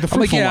 Well, that's like the I'm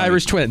fruitful like, money.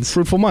 Irish twins.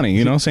 Fruitful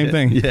money, same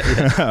thing.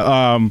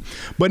 Yeah.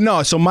 But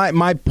no, so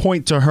my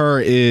point to her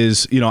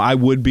is, I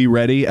would be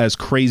ready, as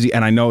crazy,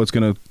 and I know it's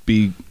going to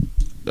be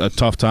a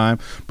tough time,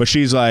 but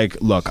she's like,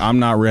 look, I'm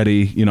not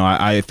ready.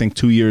 I think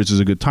 2 years is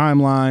a good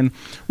timeline,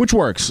 which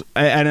works.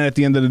 And at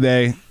the end of the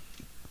day,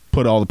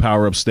 put all the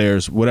power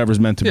upstairs. Whatever's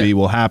meant to be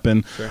will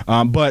happen.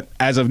 Sure. But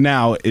as of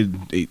now,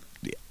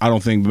 I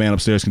don't think the man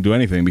upstairs can do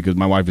anything because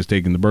my wife is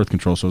taking the birth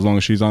control. So as long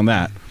as she's on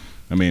that,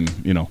 I mean,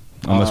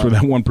 unless we're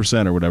that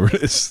 1% or whatever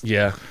it is.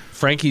 Yeah.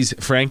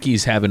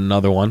 Frankie's having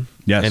another one.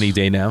 Yes. Any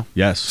day now.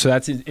 Yes. So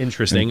that's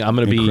interesting. I'm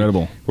going to be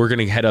Incredible. We're going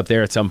to head up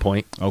there at some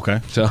point. Okay.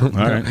 So, All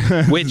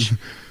right. which,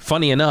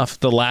 funny enough,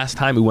 the last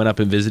time we went up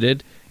and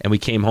visited and we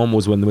came home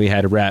was when we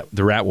had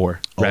the Rat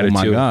War. Oh, my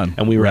Ratatouille, God.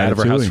 And we were out of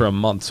our house Ratatouille. for a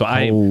month. So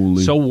I'm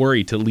Holy. so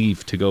worried to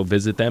leave to go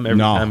visit them every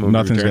No, time.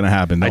 nothing's return. gonna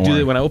happen. I Don't do worry.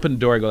 that when I open the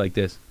door. I go like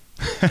this.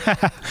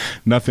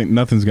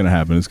 Nothing's gonna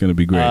happen. It's gonna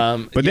be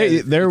great. But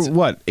yeah, they're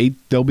what?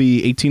 They'll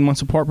be 18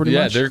 months apart, pretty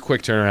much. Yeah, they're a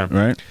quick turnaround.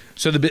 right.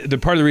 So the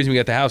part of the reason we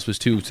got the house was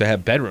to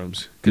have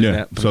bedrooms. Yeah,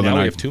 Now, so then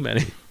we I- have too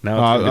many. Now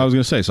I was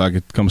gonna say, so I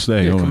could come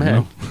stay. yeah, over, come you hang.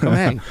 know? Come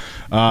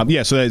hang.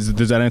 Yeah. So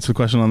does that answer the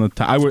question on the?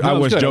 I was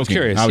No, it joking. good. I was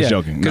curious. I was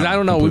joking Because No, I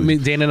don't know.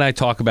 completely. Dana and I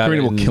talk about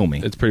Karina it. will and kill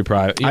me. It's pretty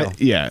private.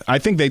 You know. I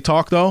think they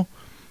talk though.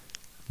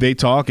 They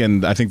talk,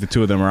 and I think the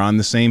two of them are on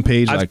the same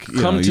page. I've like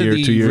come a to year,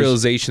 the 2 years.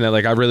 realization that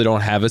like I really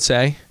don't have a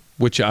say,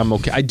 which I'm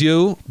okay. I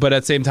do, but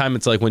at the same time,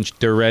 it's like when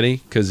they're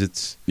ready because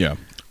it's Yeah.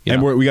 You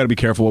And know. we got to be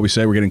careful what we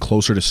say. We're getting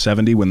closer to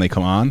 70 when they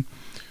come on,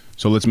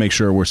 so let's make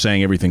sure we're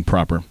saying everything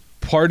proper.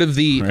 part of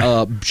the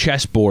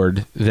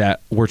chessboard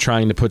that we're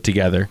trying to put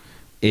together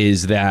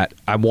is that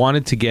I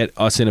wanted to get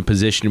us in a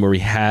position where we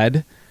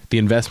had the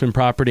investment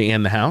property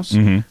and the house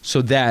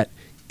so that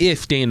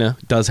if Dana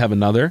does have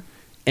another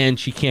and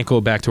she can't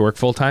go back to work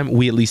full time,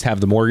 we at least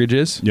have the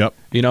mortgages. Yep.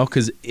 You know,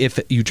 because if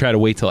you try to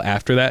wait till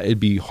after that, it'd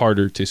be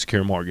harder to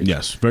secure a mortgage.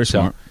 Yes, very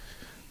smart.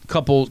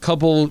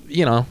 Couple,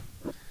 you know.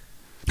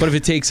 But if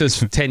it takes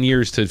us 10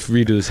 years to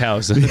redo this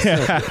house,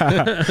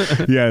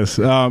 Yes.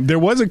 There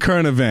was a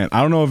current event.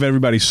 I don't know if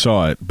everybody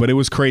saw it, but it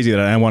was crazy that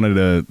I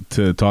wanted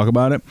to talk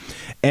about it.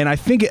 And I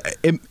think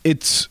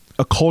it's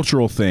a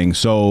cultural thing,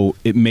 so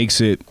it makes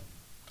it,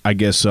 I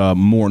guess,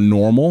 more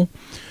normal.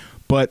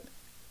 But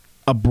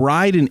a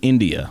bride in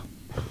India,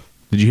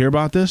 did you hear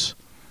about this?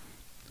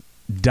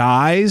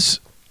 Dies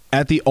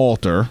at the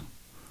altar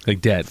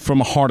like dead. from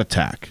a heart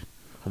attack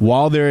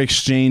while they're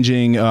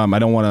exchanging. I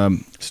don't want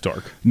to.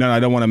 Stark. No, I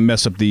don't want to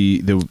mess up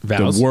the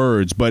Vows?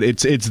 words, but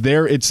it's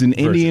an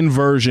Indian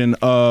version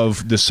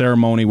of the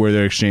ceremony where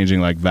they're exchanging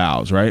like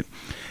vows, right?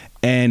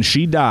 And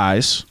she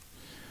dies.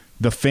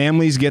 The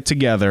families get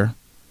together.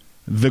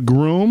 The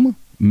groom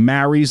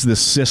marries the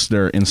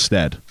sister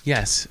instead.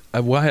 Yes.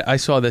 I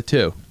saw that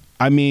too.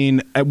 I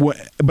mean,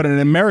 but an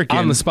American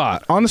On the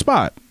spot. On the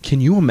spot. Can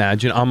you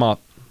imagine? I'm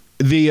up.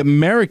 The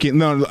American,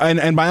 no,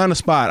 and by on the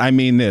spot, I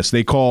mean this.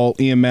 They call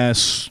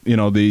EMS,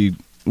 the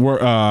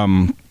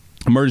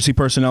emergency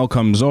personnel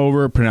comes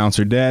over, pronounce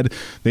her dead.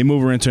 They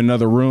move her into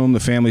another room. The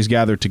families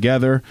gather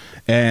together,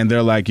 and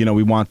they're like,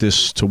 we want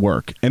this to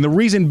work. And the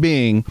reason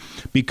being,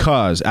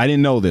 because I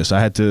didn't know this. I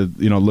had to,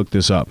 look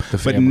this up. But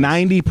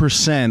families.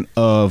 90%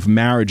 of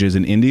marriages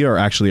in India are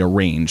actually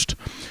arranged.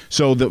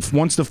 So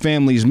once the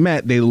families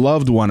met, they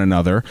loved one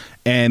another,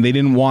 and they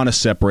didn't want to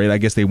separate. I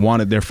guess they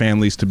wanted their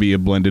families to be a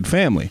blended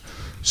family.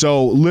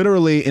 So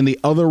literally in the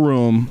other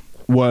room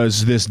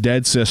was this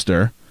dead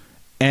sister,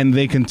 and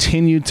they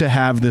continued to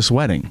have this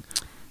wedding.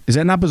 Is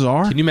that not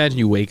bizarre? Can you imagine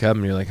you wake up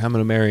and you're like, I'm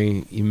going to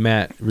marry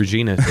Matt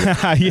Regina.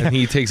 Yeah. And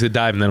he takes a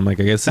dive, and then I'm like,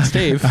 I guess it's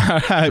Dave.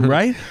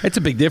 Right? It's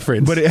a big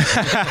difference.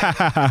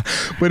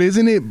 But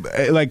isn't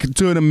it like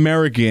to an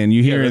American,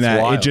 you hearing that's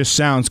that, wild. it just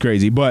sounds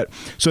crazy. But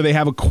so they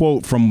have a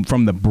quote from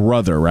the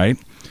brother, right?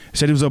 He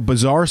said, it was a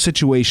bizarre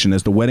situation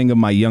as the wedding of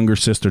my younger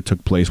sister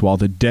took place while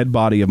the dead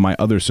body of my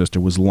other sister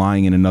was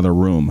lying in another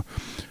room.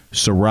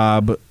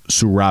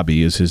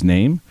 Surabi is his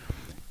name.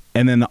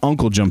 And then the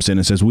uncle jumps in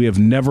and says, we have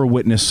never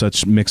witnessed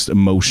such mixed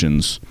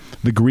emotions.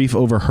 The grief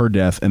over her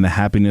death and the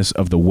happiness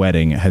of the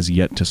wedding has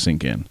yet to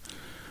sink in.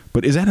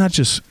 But is that not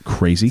just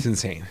crazy? It's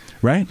insane.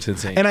 Right? It's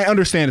insane. And I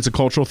understand it's a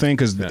cultural thing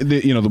because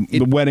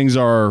the weddings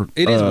are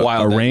It is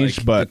wild. arranged,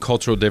 that, like, but the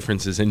cultural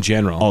differences in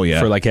general. Oh, yeah.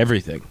 For like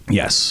everything.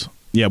 yes,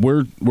 yeah,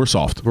 we're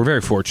soft. We're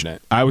very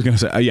fortunate. I was gonna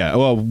say, yeah.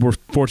 Well, we're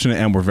fortunate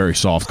and we're very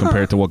soft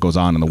compared to what goes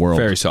on in the world.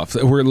 Very soft.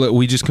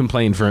 We just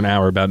complained for an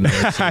hour about noise.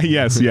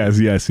 yes.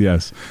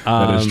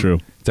 That is true.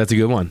 That's a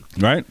good one.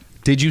 Right?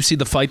 Did you see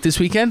the fight this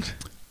weekend?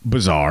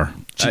 Bizarre.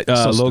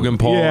 Logan stupid.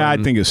 Paul Yeah, I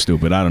and- think it's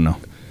stupid. I don't know.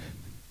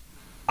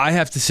 I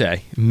have to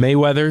say,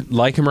 Mayweather,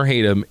 like him or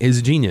hate him, is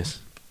a genius.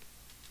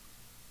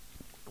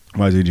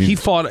 Why is he genius? He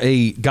fought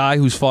a guy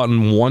who's fought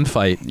in one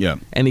fight, Yeah.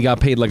 and he got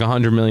paid like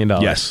 $100 million.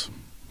 Yes.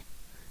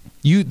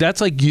 That's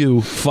like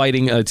you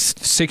fighting a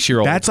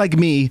 6-year-old. That's like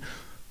me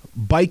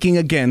biking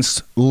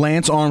against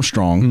Lance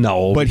Armstrong.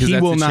 No, but because he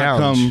that's will a not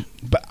challenge.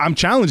 come. But I'm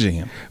challenging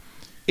him.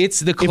 It's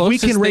the If we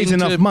closest can raise thing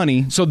enough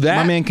money, so that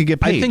my man could get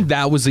paid. I think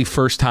that was the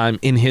first time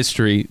in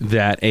history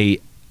that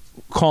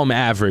call him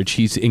average.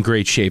 He's in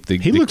great shape.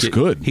 He looks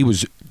good. He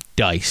was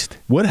diced.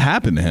 What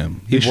happened to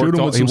him? They He shoot worked,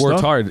 him with he some worked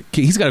stuff? hard.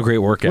 He's got a great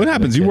workout. What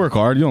happens? You That work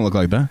hard. You don't look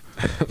like that,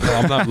 kid.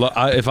 Well, I'm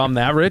not, if I'm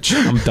that rich,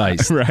 I'm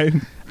diced. right?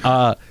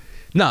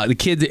 No, the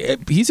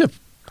kid. He's a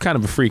kind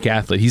of a freak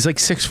athlete. He's like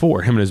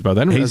 6'4", him and his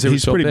brother. I didn't realize they were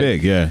He's so pretty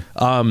big. Yeah.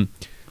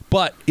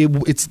 But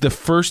it's the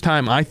first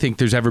time I think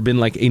there's ever been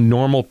like a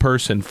normal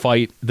person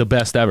fight the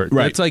best ever.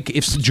 Right. It's like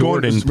if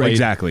Jordan played.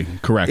 Exactly.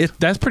 Correct.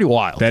 That's pretty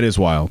wild. That is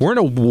wild. We're in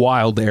a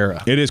wild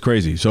era. It is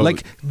crazy. So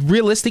Like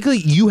realistically,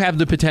 you have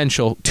the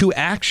potential to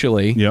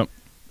actually yep.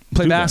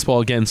 play Do that.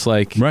 basketball against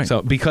like Right.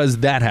 so because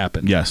that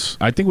happened. Yes,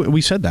 I think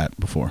we said that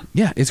before.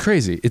 Yeah, it's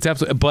crazy. It's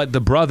absolutely. But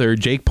the brother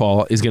Jake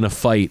Paul is going to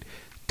fight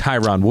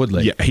Tyron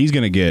Woodley. Yeah, he's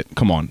gonna get.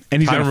 Come on,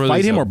 and he's Tyron gonna Woodley's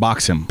fight him a or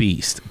box him.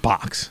 Beast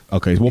box.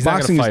 Okay, well, He's not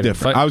boxing gonna is fight him.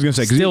 different. I was gonna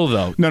say 'cause still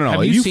though. No,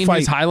 Have you seen fight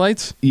his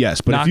highlights?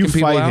 Yes, but Knocking if you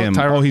people fight out, him,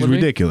 Tyron he's Woodley?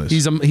 ridiculous.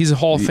 He's a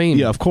Hall of Fame.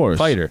 Yeah, of course,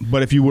 fighter.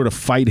 But if you were to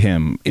fight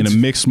him in a It's-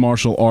 mixed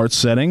martial arts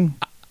setting,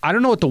 I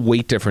don't know what the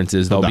weight difference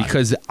is though, He'll die.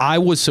 because I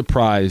was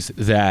surprised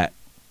that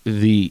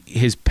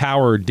his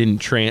power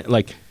didn't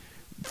like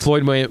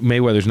Floyd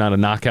Mayweather's not a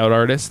knockout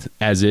artist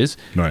as is,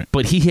 Right.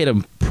 But he hit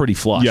him pretty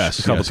flush Yes,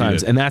 a couple yes, he times,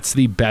 did. and that's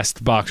the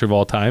best boxer of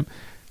all time.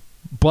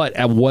 But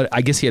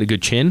I guess he had a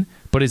good chin.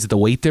 But is it the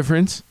weight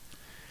difference?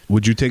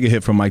 would you take a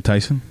hit from Mike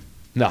Tyson?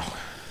 No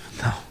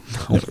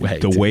way.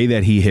 The way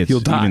that he hits, He'll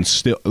die. even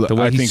still, the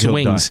way I he think he'll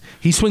swings, die.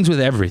 he swings with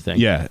everything.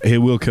 Yeah, he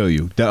will kill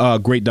you.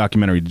 Great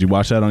documentary. Did you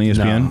watch that on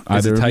ESPN? No.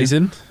 Is it Either of you?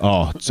 Tyson?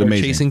 Oh, it's Or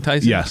amazing. Chasing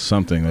Tyson? Yes,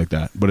 something like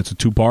that. But it's a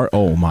 2-part.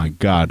 Oh my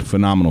God,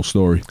 phenomenal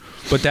story.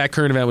 But that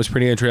current event was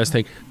pretty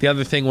interesting. The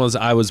other thing was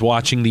I was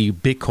watching the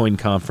Bitcoin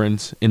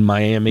conference in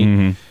Miami.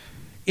 Mm-hmm.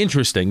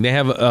 Interesting. They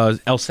have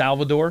El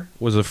Salvador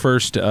was the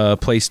first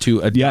place to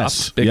adopt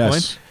Yes, Bitcoin,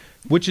 yes.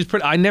 which is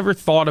pretty. I never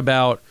thought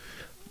about.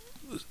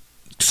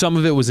 Some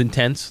of it was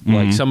intense. Mm-hmm.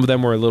 Like some of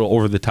them were a little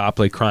over the top,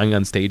 like crying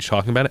on stage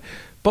talking about it.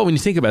 But when you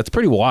think about it, it's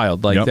pretty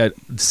wild. Like Yep. that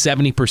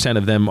 70%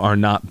 of them are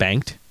not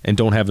banked and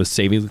don't have a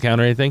savings account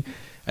or anything.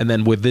 And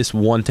then with this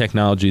one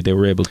technology, they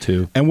were able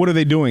to. And what are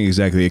they doing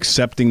exactly?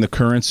 Accepting the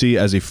currency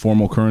as a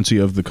formal currency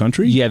of the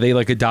country? Yeah, they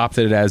like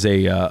adopted it as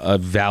a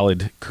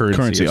valid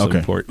currency of some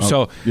okay. sort. Oh,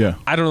 So yeah.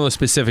 I don't know the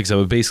specifics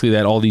of it. Basically,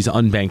 that all these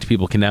unbanked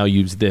people can now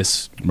use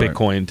this Right.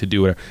 Bitcoin to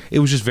do whatever. It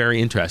was just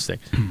very interesting,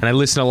 and I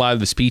listened to a lot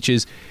of the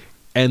speeches.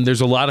 And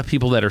there's a lot of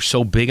people that are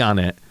so big on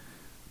it,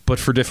 but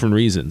for different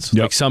reasons.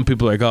 Yep. Like some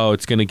people are like, oh,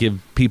 it's going to give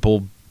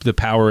people the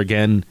power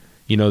again.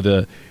 You know,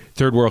 the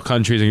third world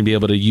countries are going to be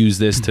able to use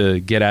this to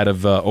get out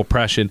of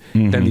oppression.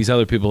 Then these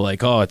other people are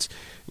like, oh, it's,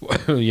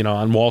 you know,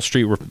 on Wall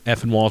Street, we're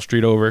effing Wall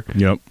Street over.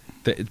 Yep.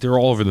 They're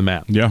all over the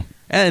map. Yeah.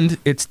 And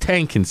it's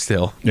tanking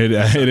still. It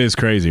is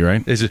crazy,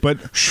 right? It's just- but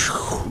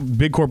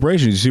big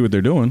corporations, you see what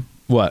they're doing.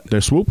 What?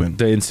 They're swooping.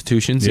 The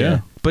institutions?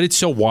 Yeah. But it's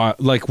so wild.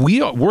 Like,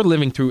 we're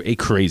living through a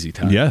crazy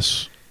time.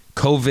 Yes.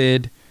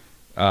 COVID,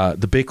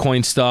 the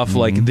Bitcoin stuff.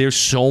 Like, there's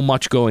so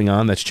much going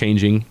on that's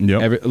changing.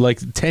 Yep.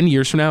 Like 10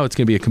 years from now, it's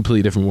going to be a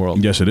completely different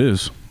world. Yes, it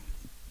is.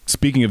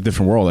 Speaking of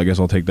different world, I guess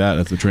I'll take that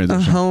as the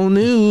transition. whole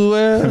new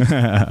world.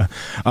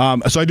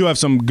 So I do have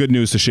some good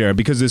news to share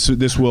because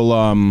this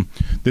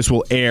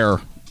will air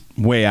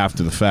way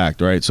after the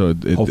fact, right? So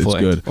it's Hopefully.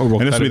 good. Or we'll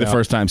and this cut will be it the out.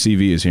 first time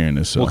CV is hearing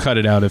this. So We'll cut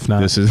it out if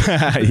not. this is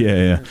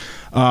yeah.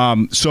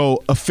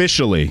 So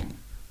officially,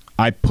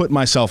 I put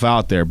myself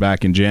out there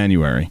back in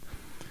January.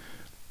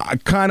 I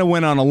kind of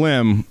went on a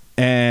limb,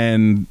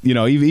 and you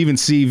know, even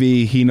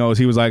CV, he knows.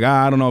 He was like,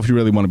 I don't know if you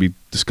really want to be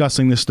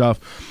discussing this stuff.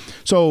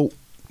 So,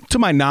 to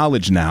my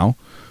knowledge now,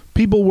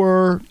 people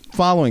were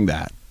following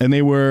that, and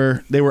they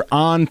were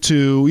on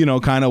to, you know,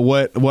 kind of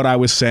what I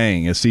was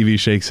saying as CV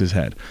shakes his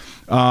head.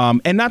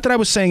 And not that I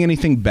was saying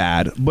anything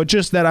bad, but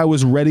just that I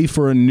was ready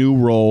for a new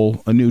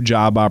role, a new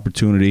job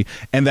opportunity,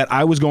 and that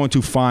I was going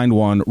to find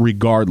one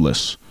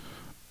regardless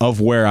of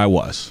where I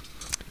was.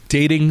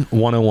 Dating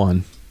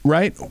 101.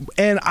 Right?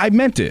 And I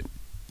meant it.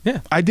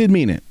 Yeah. I did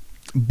mean it.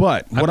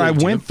 But what I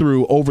believed you. went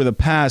through over the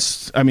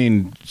past, I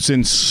mean,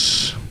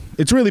 since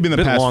it's really been the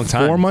Been a past long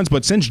time. 4 months,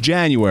 but since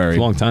January, It's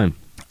a long time.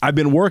 I've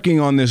been working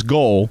on this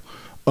goal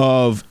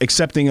of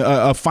accepting,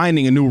 of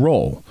finding a new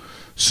role.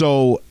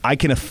 So I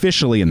can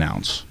officially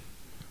announce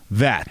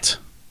that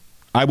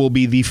I will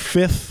be the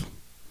 5th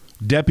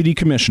deputy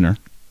commissioner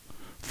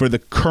for the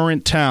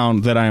current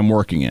town that I am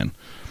working in.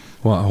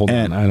 Well, hold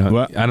And- on.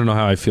 what? I don't know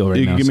how I feel right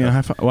You now. can give me so- a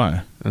high five.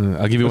 Why? I'll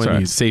give you That's one. all right. Of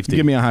these. Safety.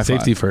 Give me a high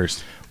Safety five.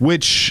 first.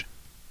 Which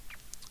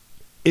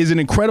is an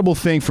incredible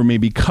thing for me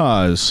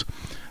because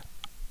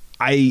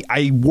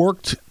I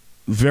worked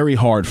very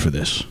hard for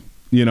this,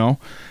 you know,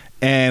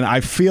 and I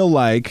feel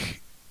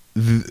like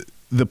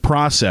the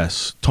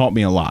process taught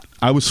me a lot.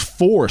 I was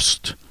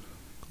forced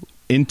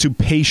into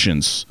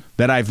patience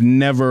that I've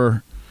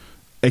never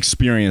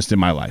experienced in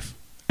my life.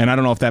 And I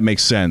don't know if that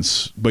makes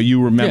sense, but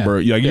you remember,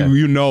 Yeah, like, yeah.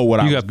 you know what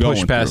I was You got going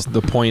pushed past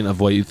through. the point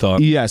of what you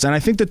thought. Yes, and I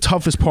think the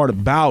toughest part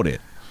about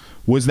it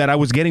was that I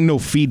was getting no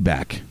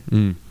feedback.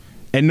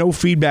 And no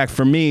feedback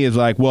for me is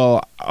like,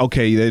 well,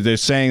 okay, they're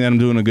saying that I'm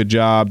doing a good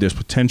job. There's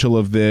potential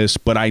of this,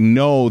 but I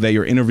know that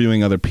you're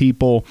interviewing other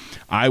people.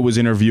 I was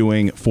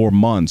interviewing for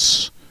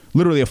months,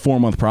 literally a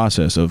 4-month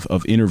process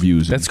of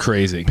interviews. That's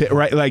crazy.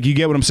 Right? Like, you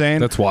get what I'm saying?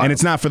 That's wild. And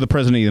it's not for the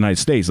president of the United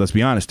States. Let's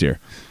be honest here.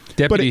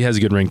 Deputy has a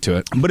good ring to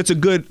it. But it's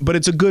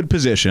a good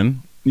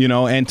position, you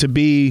know, and to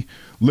be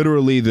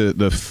literally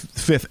the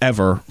fifth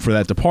ever for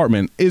that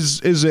department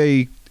is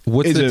a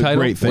What's the a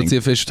title? great thing. What's the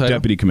official title?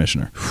 Deputy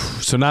Commissioner.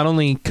 So not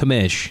only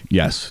commish,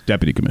 Yes,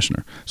 Deputy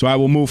Commissioner. So I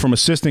will move from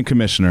Assistant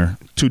Commissioner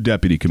to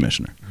Deputy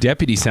Commissioner.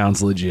 deputy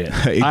sounds legit.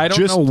 Hey, I don't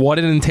just- know what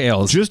it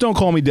entails. Just don't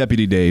call me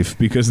Deputy Dave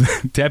because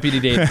Deputy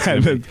Dave.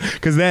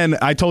 because then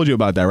I told you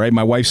about that, right?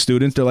 My wife's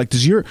students, they're like,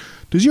 does your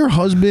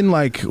husband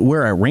like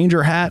wear a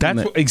ranger hat?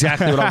 That's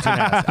exactly what I was going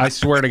to ask. I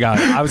swear to God.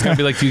 I was going to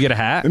be like, do you get a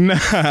hat? a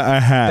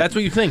hat. That's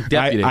what you think,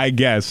 deputy. I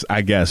guess,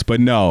 but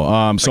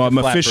no. So Like a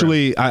I'm flat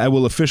officially, I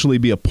will officially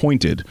be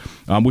appointed,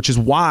 which is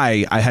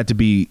why I had to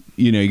be,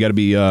 you got to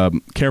be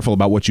careful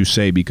about what you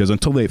say because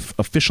until the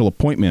official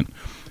appointment,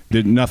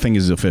 nothing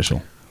is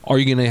official. Are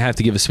you going to have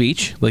to give a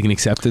speech, like an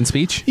acceptance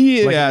speech?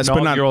 Yes, like an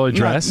but inaugural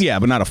address.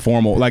 but not a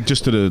formal, like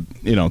just to the,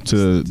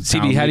 to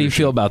CD, town how do you leadership.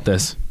 feel about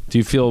this? Do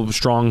you feel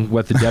strong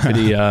with the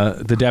deputy,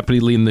 the deputy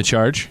leading the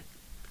charge?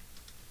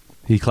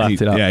 He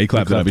clapped it up. Yeah, he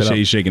clapped it up.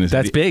 He's shaking his head.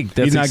 That's big.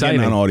 That's He's not exciting.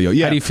 getting on audio.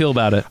 Yeah. How do you feel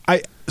about it?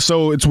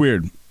 So it's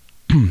weird.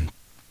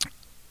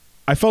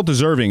 I felt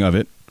deserving of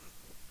it,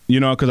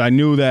 because I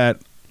knew that.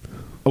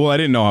 Well, I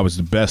didn't know I was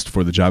the best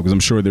for the job because I'm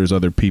sure there's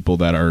other people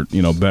that are,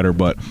 better.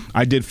 But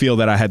I did feel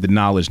that I had the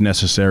knowledge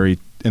necessary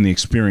and the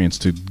experience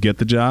to get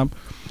the job.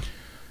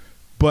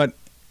 But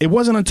it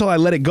wasn't until I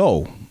let it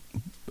go.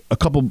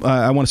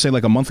 I want to say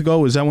like a month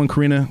ago. Is that when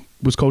Karina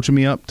was coaching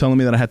me up, telling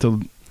me that I had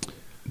to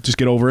just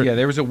get over it? Yeah,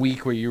 there was a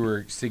week where you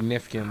were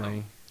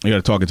significantly. You got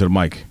to talk into the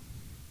mic.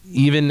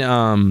 Even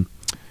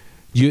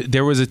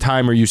there was a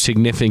time where you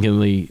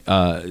significantly,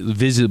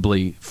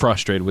 visibly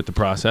frustrated with the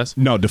process.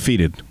 No,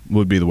 defeated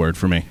would be the word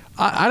for me.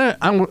 I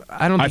don't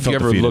think you felt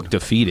ever defeated. looked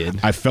defeated.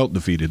 I felt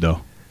defeated,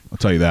 though. I'll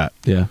tell you that.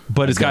 Yeah,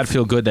 but it's got to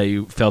feel good that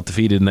you felt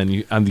defeated and then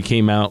you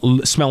came out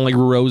smelling like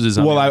roses.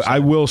 On Well, the other I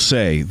side. will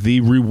say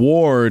the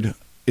reward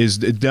is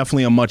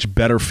definitely a much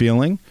better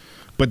feeling.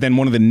 But then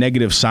one of the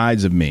negative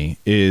sides of me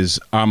is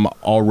I'm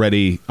over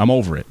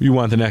it. You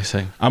want the next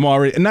thing. I'm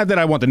already, not that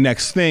I want the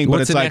next thing, but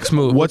What's it's the like, next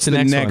move? What's the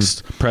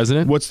next one?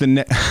 President? What's the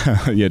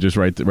next? Yeah, just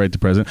right to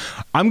president.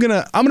 I'm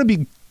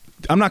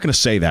not gonna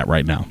say that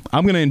right now.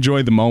 I'm gonna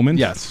enjoy the moment.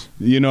 Yes.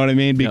 You know what I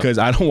mean? Because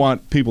I don't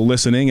want people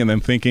listening and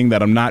then thinking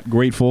that I'm not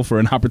grateful for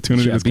an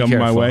opportunity Yeah, that's be coming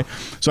my careful. way.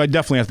 So I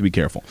definitely have to be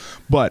careful.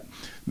 But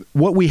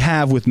what we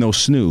have with No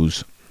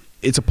Snooze,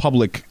 it's a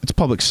public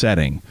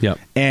setting. Yep.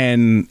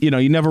 And you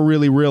never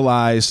really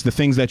realize the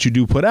things that you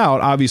do put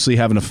out obviously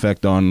have an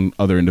effect on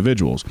other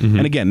individuals. Mm-hmm.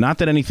 And again, not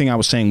that anything I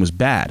was saying was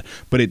bad,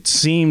 but it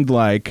seemed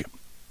like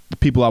the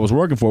people I was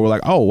working for were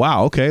like, "Oh,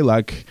 wow, okay,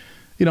 like,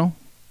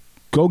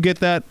 go get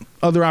that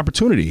other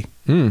opportunity."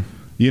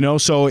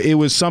 So it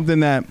was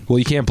something that Well,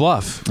 you can't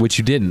bluff, which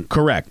you didn't.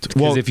 correct.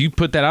 Because Well, if you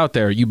put that out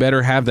there, you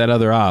better have that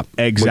other op.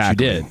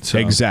 exactly. Which you did. So.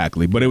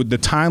 Exactly. But the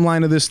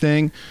timeline of this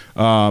thing,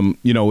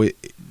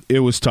 it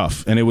was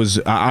tough, and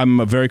I'm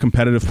a very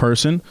competitive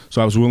person,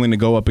 so I was willing to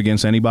go up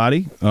against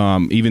anybody,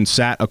 even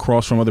sat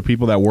across from other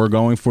people that were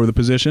going for the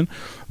position.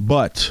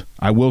 But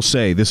I will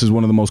say this is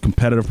one of the most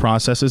competitive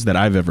processes that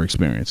I've ever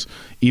experienced,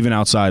 even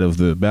outside of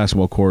the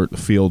basketball court, the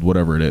field,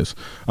 whatever it is.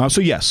 So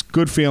yes,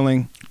 good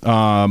feeling.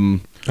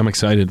 I'm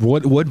excited.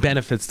 What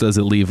benefits does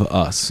it leave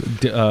us?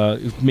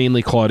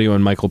 Mainly Claudio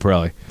and Michael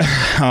Pirelli.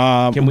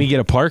 Can we get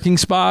a parking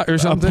spot or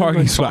something? A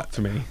parking Like, spot talk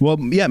to me. Well,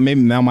 yeah, maybe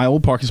now my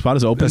old parking spot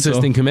is open.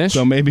 Assistant commish?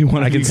 So maybe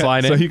when I can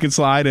slide in? So you can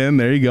slide in.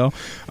 There you go.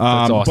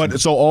 That's awesome. But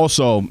so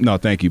also, no,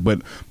 thank you.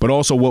 But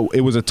also,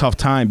 it was a tough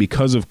time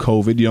because of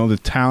COVID. The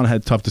town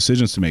had tough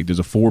decisions to make. There's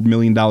a $4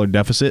 million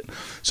deficit.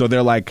 So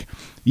they're like,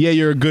 yeah,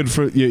 you're a good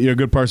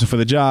person for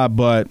the job,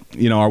 but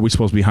are we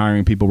supposed to be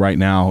hiring people right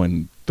now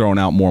and throwing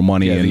out more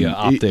money? Yeah, and the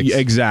optics.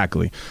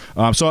 Exactly.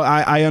 So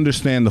I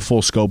understand the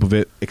full scope of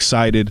it.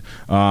 Excited,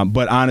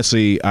 but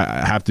honestly,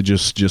 I have to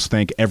just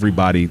thank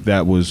everybody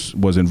that was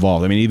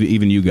involved. I mean,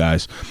 even you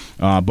guys,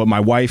 but my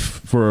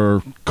wife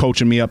for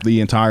coaching me up the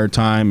entire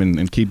time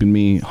and keeping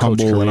me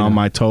humble and Karina. on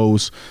my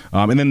toes,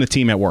 and then the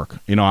team at work.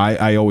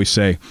 I always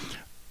say,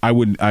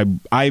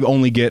 I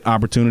only get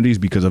opportunities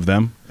because of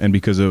them and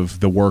because of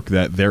the work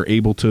that they're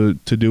able to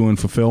do and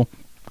fulfill.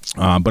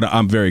 But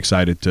I'm very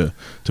excited to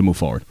move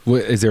forward.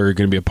 Is there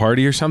going to be a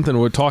party or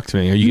something? Talk to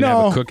me. Are you going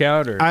to have a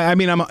cookout?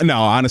 Or?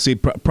 Honestly,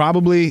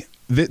 probably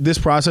this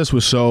process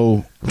was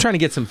so. I'm trying to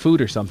get some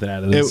food or something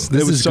out of this.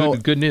 This is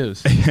good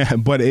news. Yeah,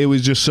 but it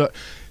was just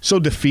so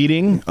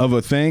defeating of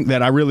a thing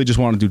that I really just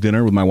wanted to do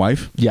dinner with my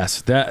wife.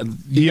 Yes, that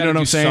You know what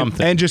I'm saying?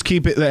 Something. And just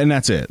keep it, and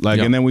that's it. Like,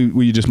 Yep. and then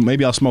we just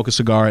maybe I'll smoke a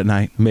cigar at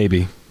night.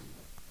 Maybe,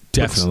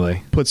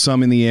 definitely. Put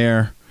some in the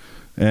air.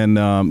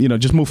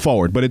 and just move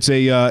forward. But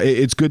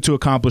it's good to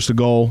accomplish the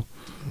goal,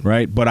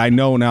 right? But I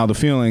know now the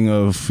feeling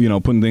of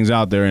putting things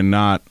out there and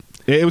not.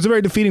 It was a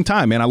very defeating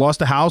time, man. I lost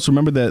the house.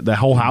 Remember the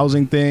whole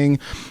housing thing?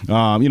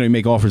 You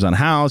make offers on a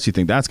house. You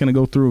think that's going to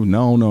go through?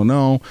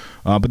 No.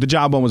 But the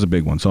job one was a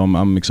big one, so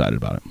I'm excited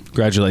about it.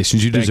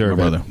 Congratulations, you Thank deserve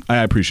you, my it. brother. I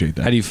appreciate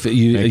that. How do you feel?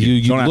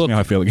 You Don't ask look, me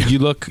how I feel again.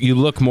 You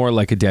look more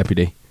like a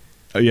deputy.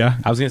 Yeah,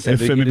 I was going to say it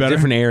fit me a better.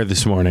 different air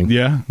this morning.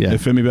 Yeah, Yeah. it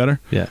fit me better.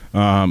 Yeah.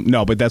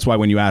 No, but that's why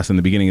when you asked in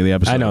the beginning of the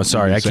episode, I know.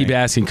 Sorry, I I'm keep saying-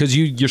 asking because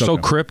you're so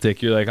okay.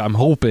 cryptic. You're like, I'm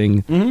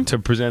hoping to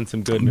present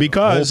some good news.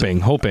 Because-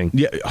 hoping.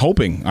 Yeah,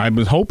 hoping. I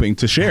was hoping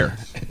to share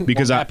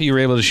because I'm happy you were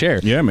able to share.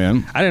 Yeah,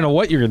 man. I didn't know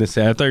what you were going to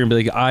say. I thought you were going to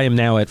be like, I am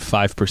now at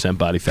 5%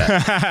 body fat.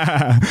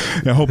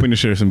 Yeah, hoping to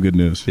share some good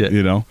news. Yeah.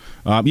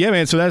 Yeah,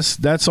 man. So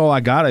that's all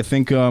I got. I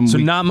think. So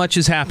not much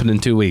has happened in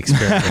 2 weeks.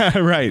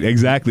 apparently. Right,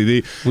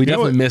 exactly. We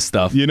definitely missed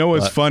stuff. You know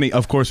what's but- funny?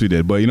 Of course we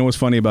did. But you know what's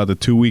funny about the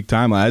 2-week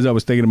timeline? As I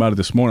was thinking about it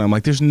this morning, I'm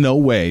like, there's no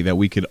way that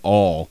we could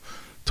all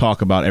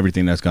talk about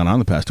everything that's gone on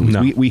the past 2 weeks.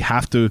 No. We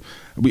have to.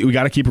 We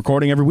got to keep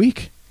recording every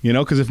week.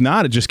 Because if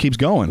not, it just keeps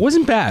going. It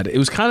wasn't bad. It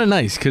was kind of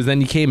nice because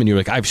then you came and you were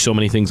like, I have so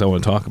many things I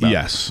want to talk about.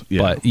 Yes.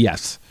 Yeah. But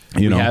yes,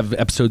 You know. we have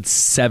episode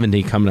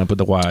 70 coming up with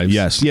the wives.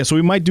 Yes. Yeah. So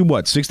we might do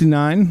what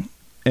 69,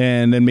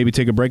 and then maybe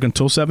take a break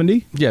until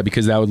 70. Yeah,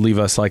 because that would leave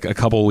us like a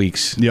couple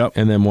weeks. Yep.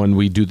 And then when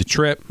we do the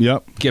trip,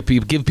 Yep. give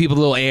people a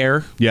little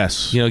air.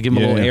 Yes. Give them a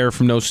little air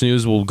from No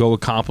Snooze. We'll go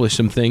accomplish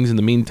some things in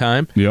the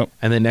meantime. Yep.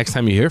 And then next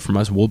time you hear from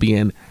us, we'll be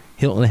in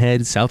Hilton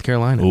Head, South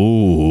Carolina.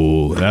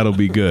 Ooh, that'll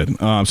be good.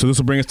 So this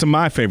will bring us to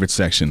my favorite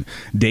section,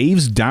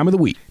 Dave's Dime of the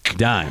Week.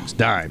 Dimes.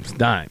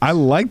 I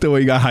like the way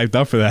you got hyped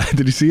up for that.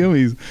 Did you see him?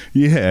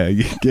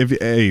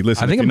 Hey,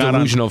 listen. I think if I'm you're not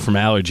delusional from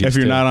allergies. If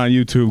you're too. not on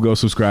YouTube, go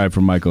subscribe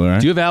for Michael. All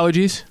right? Do you have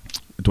allergies?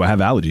 Do I have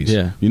allergies?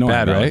 Yeah. You know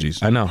Bad, I have right?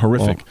 allergies. I know.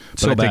 Horrific. Well, but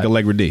so I take bad.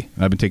 Allegra D.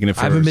 I've been taking it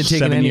for I haven't been taking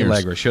 7 any years.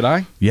 Allegra. Should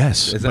I?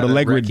 Yes, Is but that a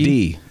Allegra Recce?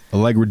 D.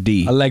 Allegra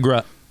D.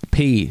 Allegra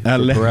P. for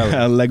Pirelli.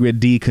 Allegra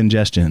D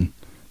congestion.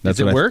 That's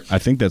Does it what work? I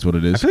think that's what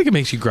it I is. feel like it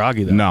makes you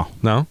groggy though. No.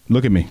 No?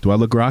 Look at me. Do I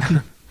look groggy?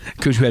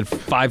 Because you had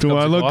 5 Do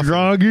cups I of look coffee.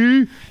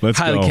 groggy? Let's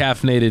Highly go.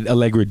 caffeinated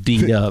Allegra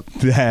D up.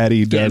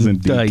 Daddy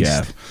doesn't Getting decaf.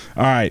 diced.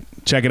 All right,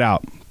 check it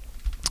out.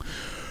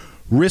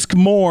 Risk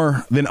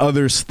more than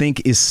others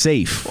think is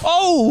safe,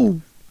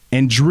 Oh!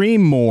 and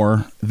dream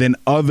more than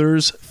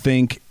others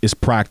think is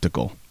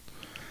practical.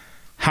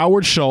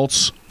 Howard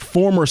Schultz,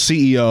 former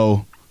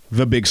CEO,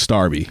 the Big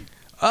Starby.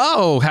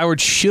 Oh,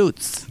 Howard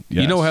Schultz.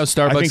 You Yes. know how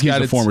Starbucks I think he's got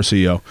the its former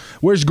CEO.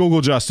 Where's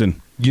Google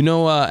Justin? You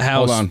know how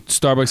Hold on.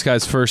 Starbucks got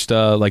its first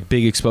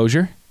big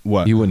exposure?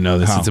 What? You wouldn't know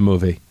this. How? It's a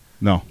movie.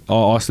 No,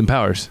 Austin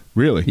Powers.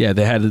 really? Yeah,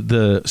 they had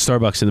the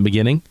Starbucks in the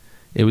beginning.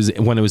 It was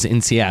when it was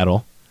in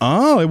Seattle.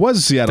 Oh, it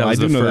was Seattle. That was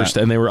I do the know first,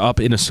 that. and they were up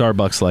in a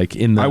Starbucks like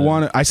in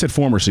the. I said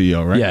former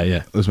CEO, right?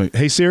 Yeah.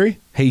 Hey Siri.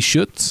 Hey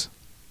Schutz.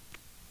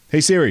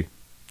 Hey Siri.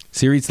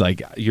 Siri's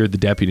like, you're the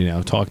deputy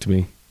now. Talk to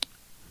me.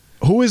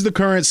 Who is the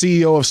current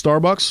CEO of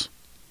Starbucks?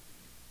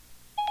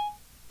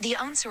 The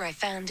answer I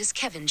found is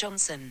Kevin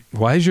Johnson.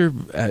 Why is your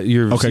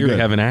Okay, Siri good.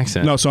 have an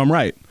accent? No, so I'm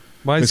right.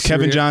 Why It's is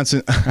Kevin Siri-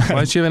 Johnson.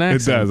 Why does she have an It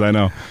accent? does. I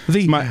know.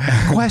 The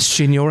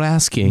question you're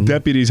asking.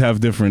 Deputies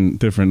have different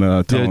tones.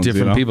 different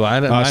you know?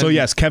 people. So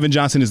yes, Kevin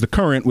Johnson is the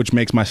current, which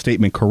makes my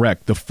statement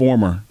correct. The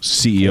former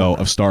CEO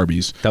of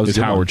Starbucks That was is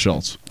a good Howard one.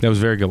 Schultz. That was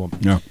a very good one.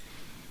 Yeah.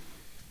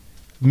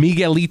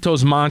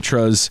 Miguelito's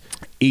mantras.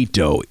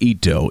 Ito. What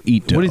do you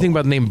think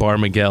about the name Bar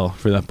Miguel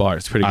for that bar?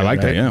 It's pretty good. I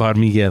like that, right? yeah. Bar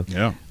Miguel.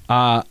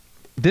 Yeah.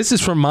 This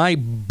is from my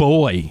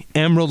boy,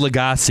 Emerald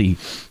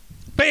Lagasse.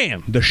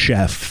 Bam! The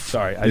chef.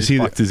 Sorry, I Is just he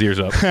the- fucked his ears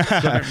up. Sorry,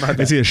 my bad.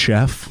 Is he a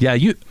chef? Yeah,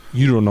 you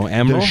don't know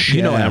Emerald. The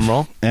You know chef.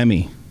 Emerald.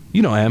 Emmy.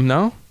 You know Em,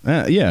 no?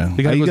 Yeah.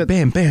 The guy He goes got-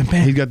 bam, bam,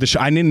 bam. He got the.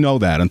 I didn't know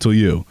that until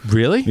you.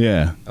 Really?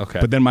 Yeah. Okay.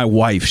 But then my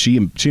wife, she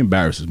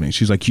embarrasses me.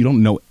 She's like, "You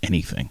don't know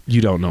anything.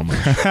 You don't know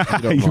much. You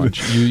don't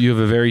much. You have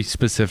a very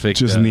specific.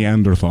 Just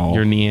Neanderthal."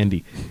 You're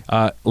Neandy.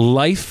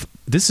 Life.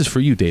 This is for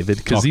you, David,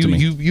 because Talk to me.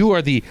 you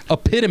are the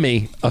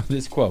epitome of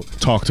this quote.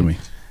 Talk to me.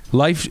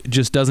 Life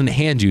just doesn't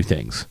hand you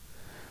things.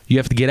 You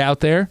have to get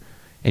out there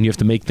and you have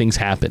to make things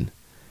happen.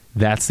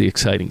 That's the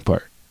exciting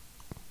part.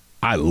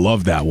 I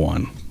love that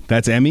one.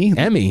 That's Emmy.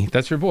 Emmy,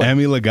 that's your boy.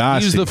 Emmy Lagasse.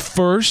 He was the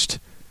first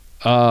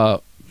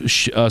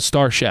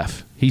star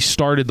chef. He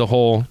started the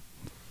whole.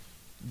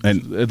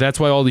 And That's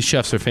why all these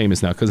chefs are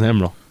famous now, because of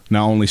Emerald.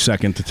 now only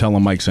second to tell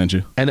him Mike sent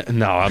you. And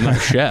no, I'm not a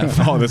chef.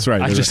 Oh, that's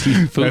right. I That's just right.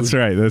 eat food. That's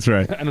right. That's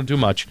right. I don't do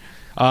much.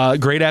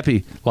 Great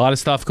epi. A lot of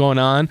stuff going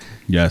on.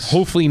 Yes.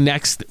 Hopefully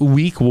next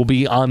week we'll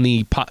be on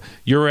the.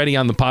 You're already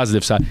on the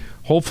positive side.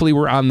 Hopefully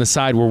we're on the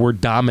side where we're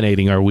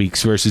dominating our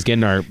weeks versus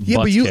getting our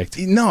butts kicked.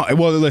 No.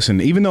 Well, listen.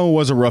 Even though it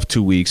was a rough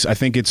 2 weeks, I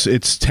think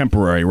it's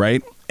temporary,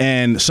 right?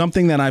 And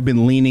something that I've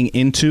been leaning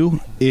into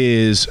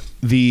is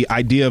the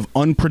idea of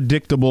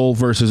unpredictable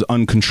versus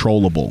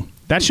uncontrollable.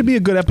 That should be a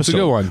good episode.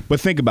 good one. But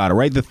think about it,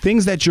 right? The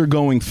things that you're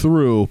going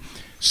through,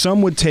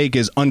 some would take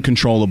as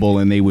uncontrollable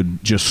and they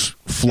would just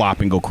flop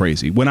and go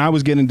crazy. When I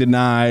was getting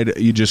denied,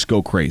 you just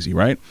go crazy,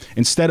 right?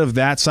 Instead of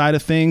that side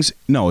of things,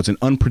 no, it's an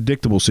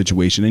unpredictable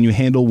situation, and you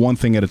handle one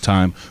thing at a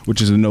time,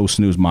 which is a no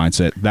snooze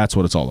mindset. That's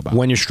what it's all about.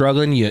 When you're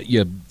struggling,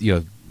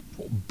 you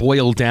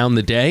boil down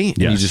the day, and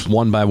you just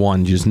one by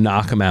one, you just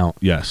knock them out.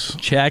 Yes.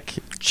 Check,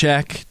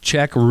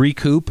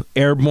 recoup,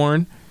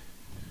 airborne,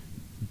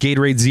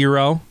 Gatorade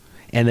Zero,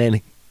 and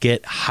then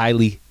get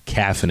highly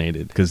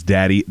caffeinated. Because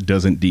daddy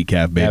doesn't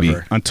decaf, baby.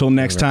 Ever. Until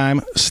next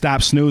time,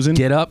 stop snoozing.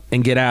 Get up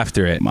and get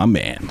after it. My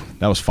man.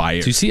 That was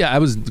fire. So you see, I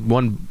was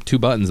 2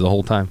 buttons the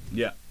whole time.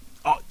 Yeah.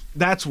 Oh,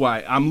 that's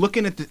why. I'm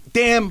looking at the...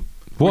 Damn.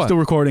 We're What? still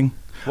recording.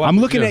 What? I'm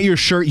looking Yeah. at your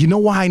shirt. You know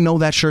why I know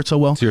that shirt so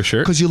well? It's your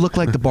shirt? Because you look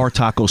like the Bar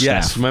Taco staff.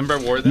 Yes, remember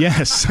I wore that?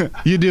 Yes,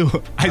 you do.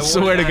 I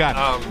swear to God.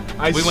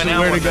 I we went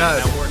swear out to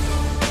God.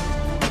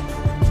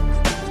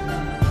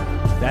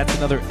 That's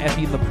another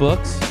Effie in the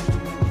books.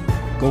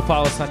 Go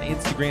follow us on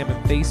Instagram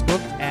and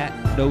Facebook at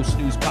No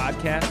Snooze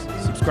Podcast.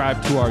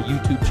 Subscribe to our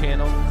YouTube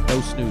channel,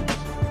 No Snooze.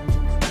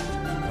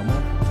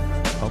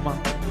 Come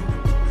on.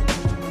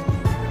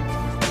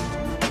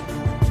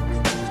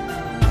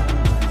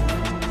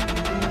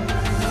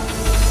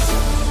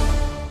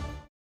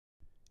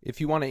 If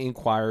you want to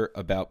inquire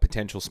about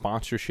potential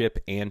sponsorship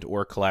and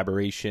or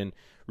collaboration,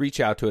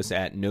 reach out to us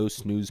at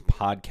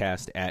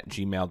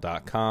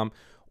nosnoozepodcast@gmail.com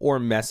or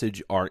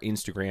message our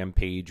Instagram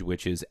page,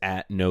 which is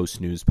at No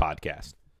Snooze Podcast.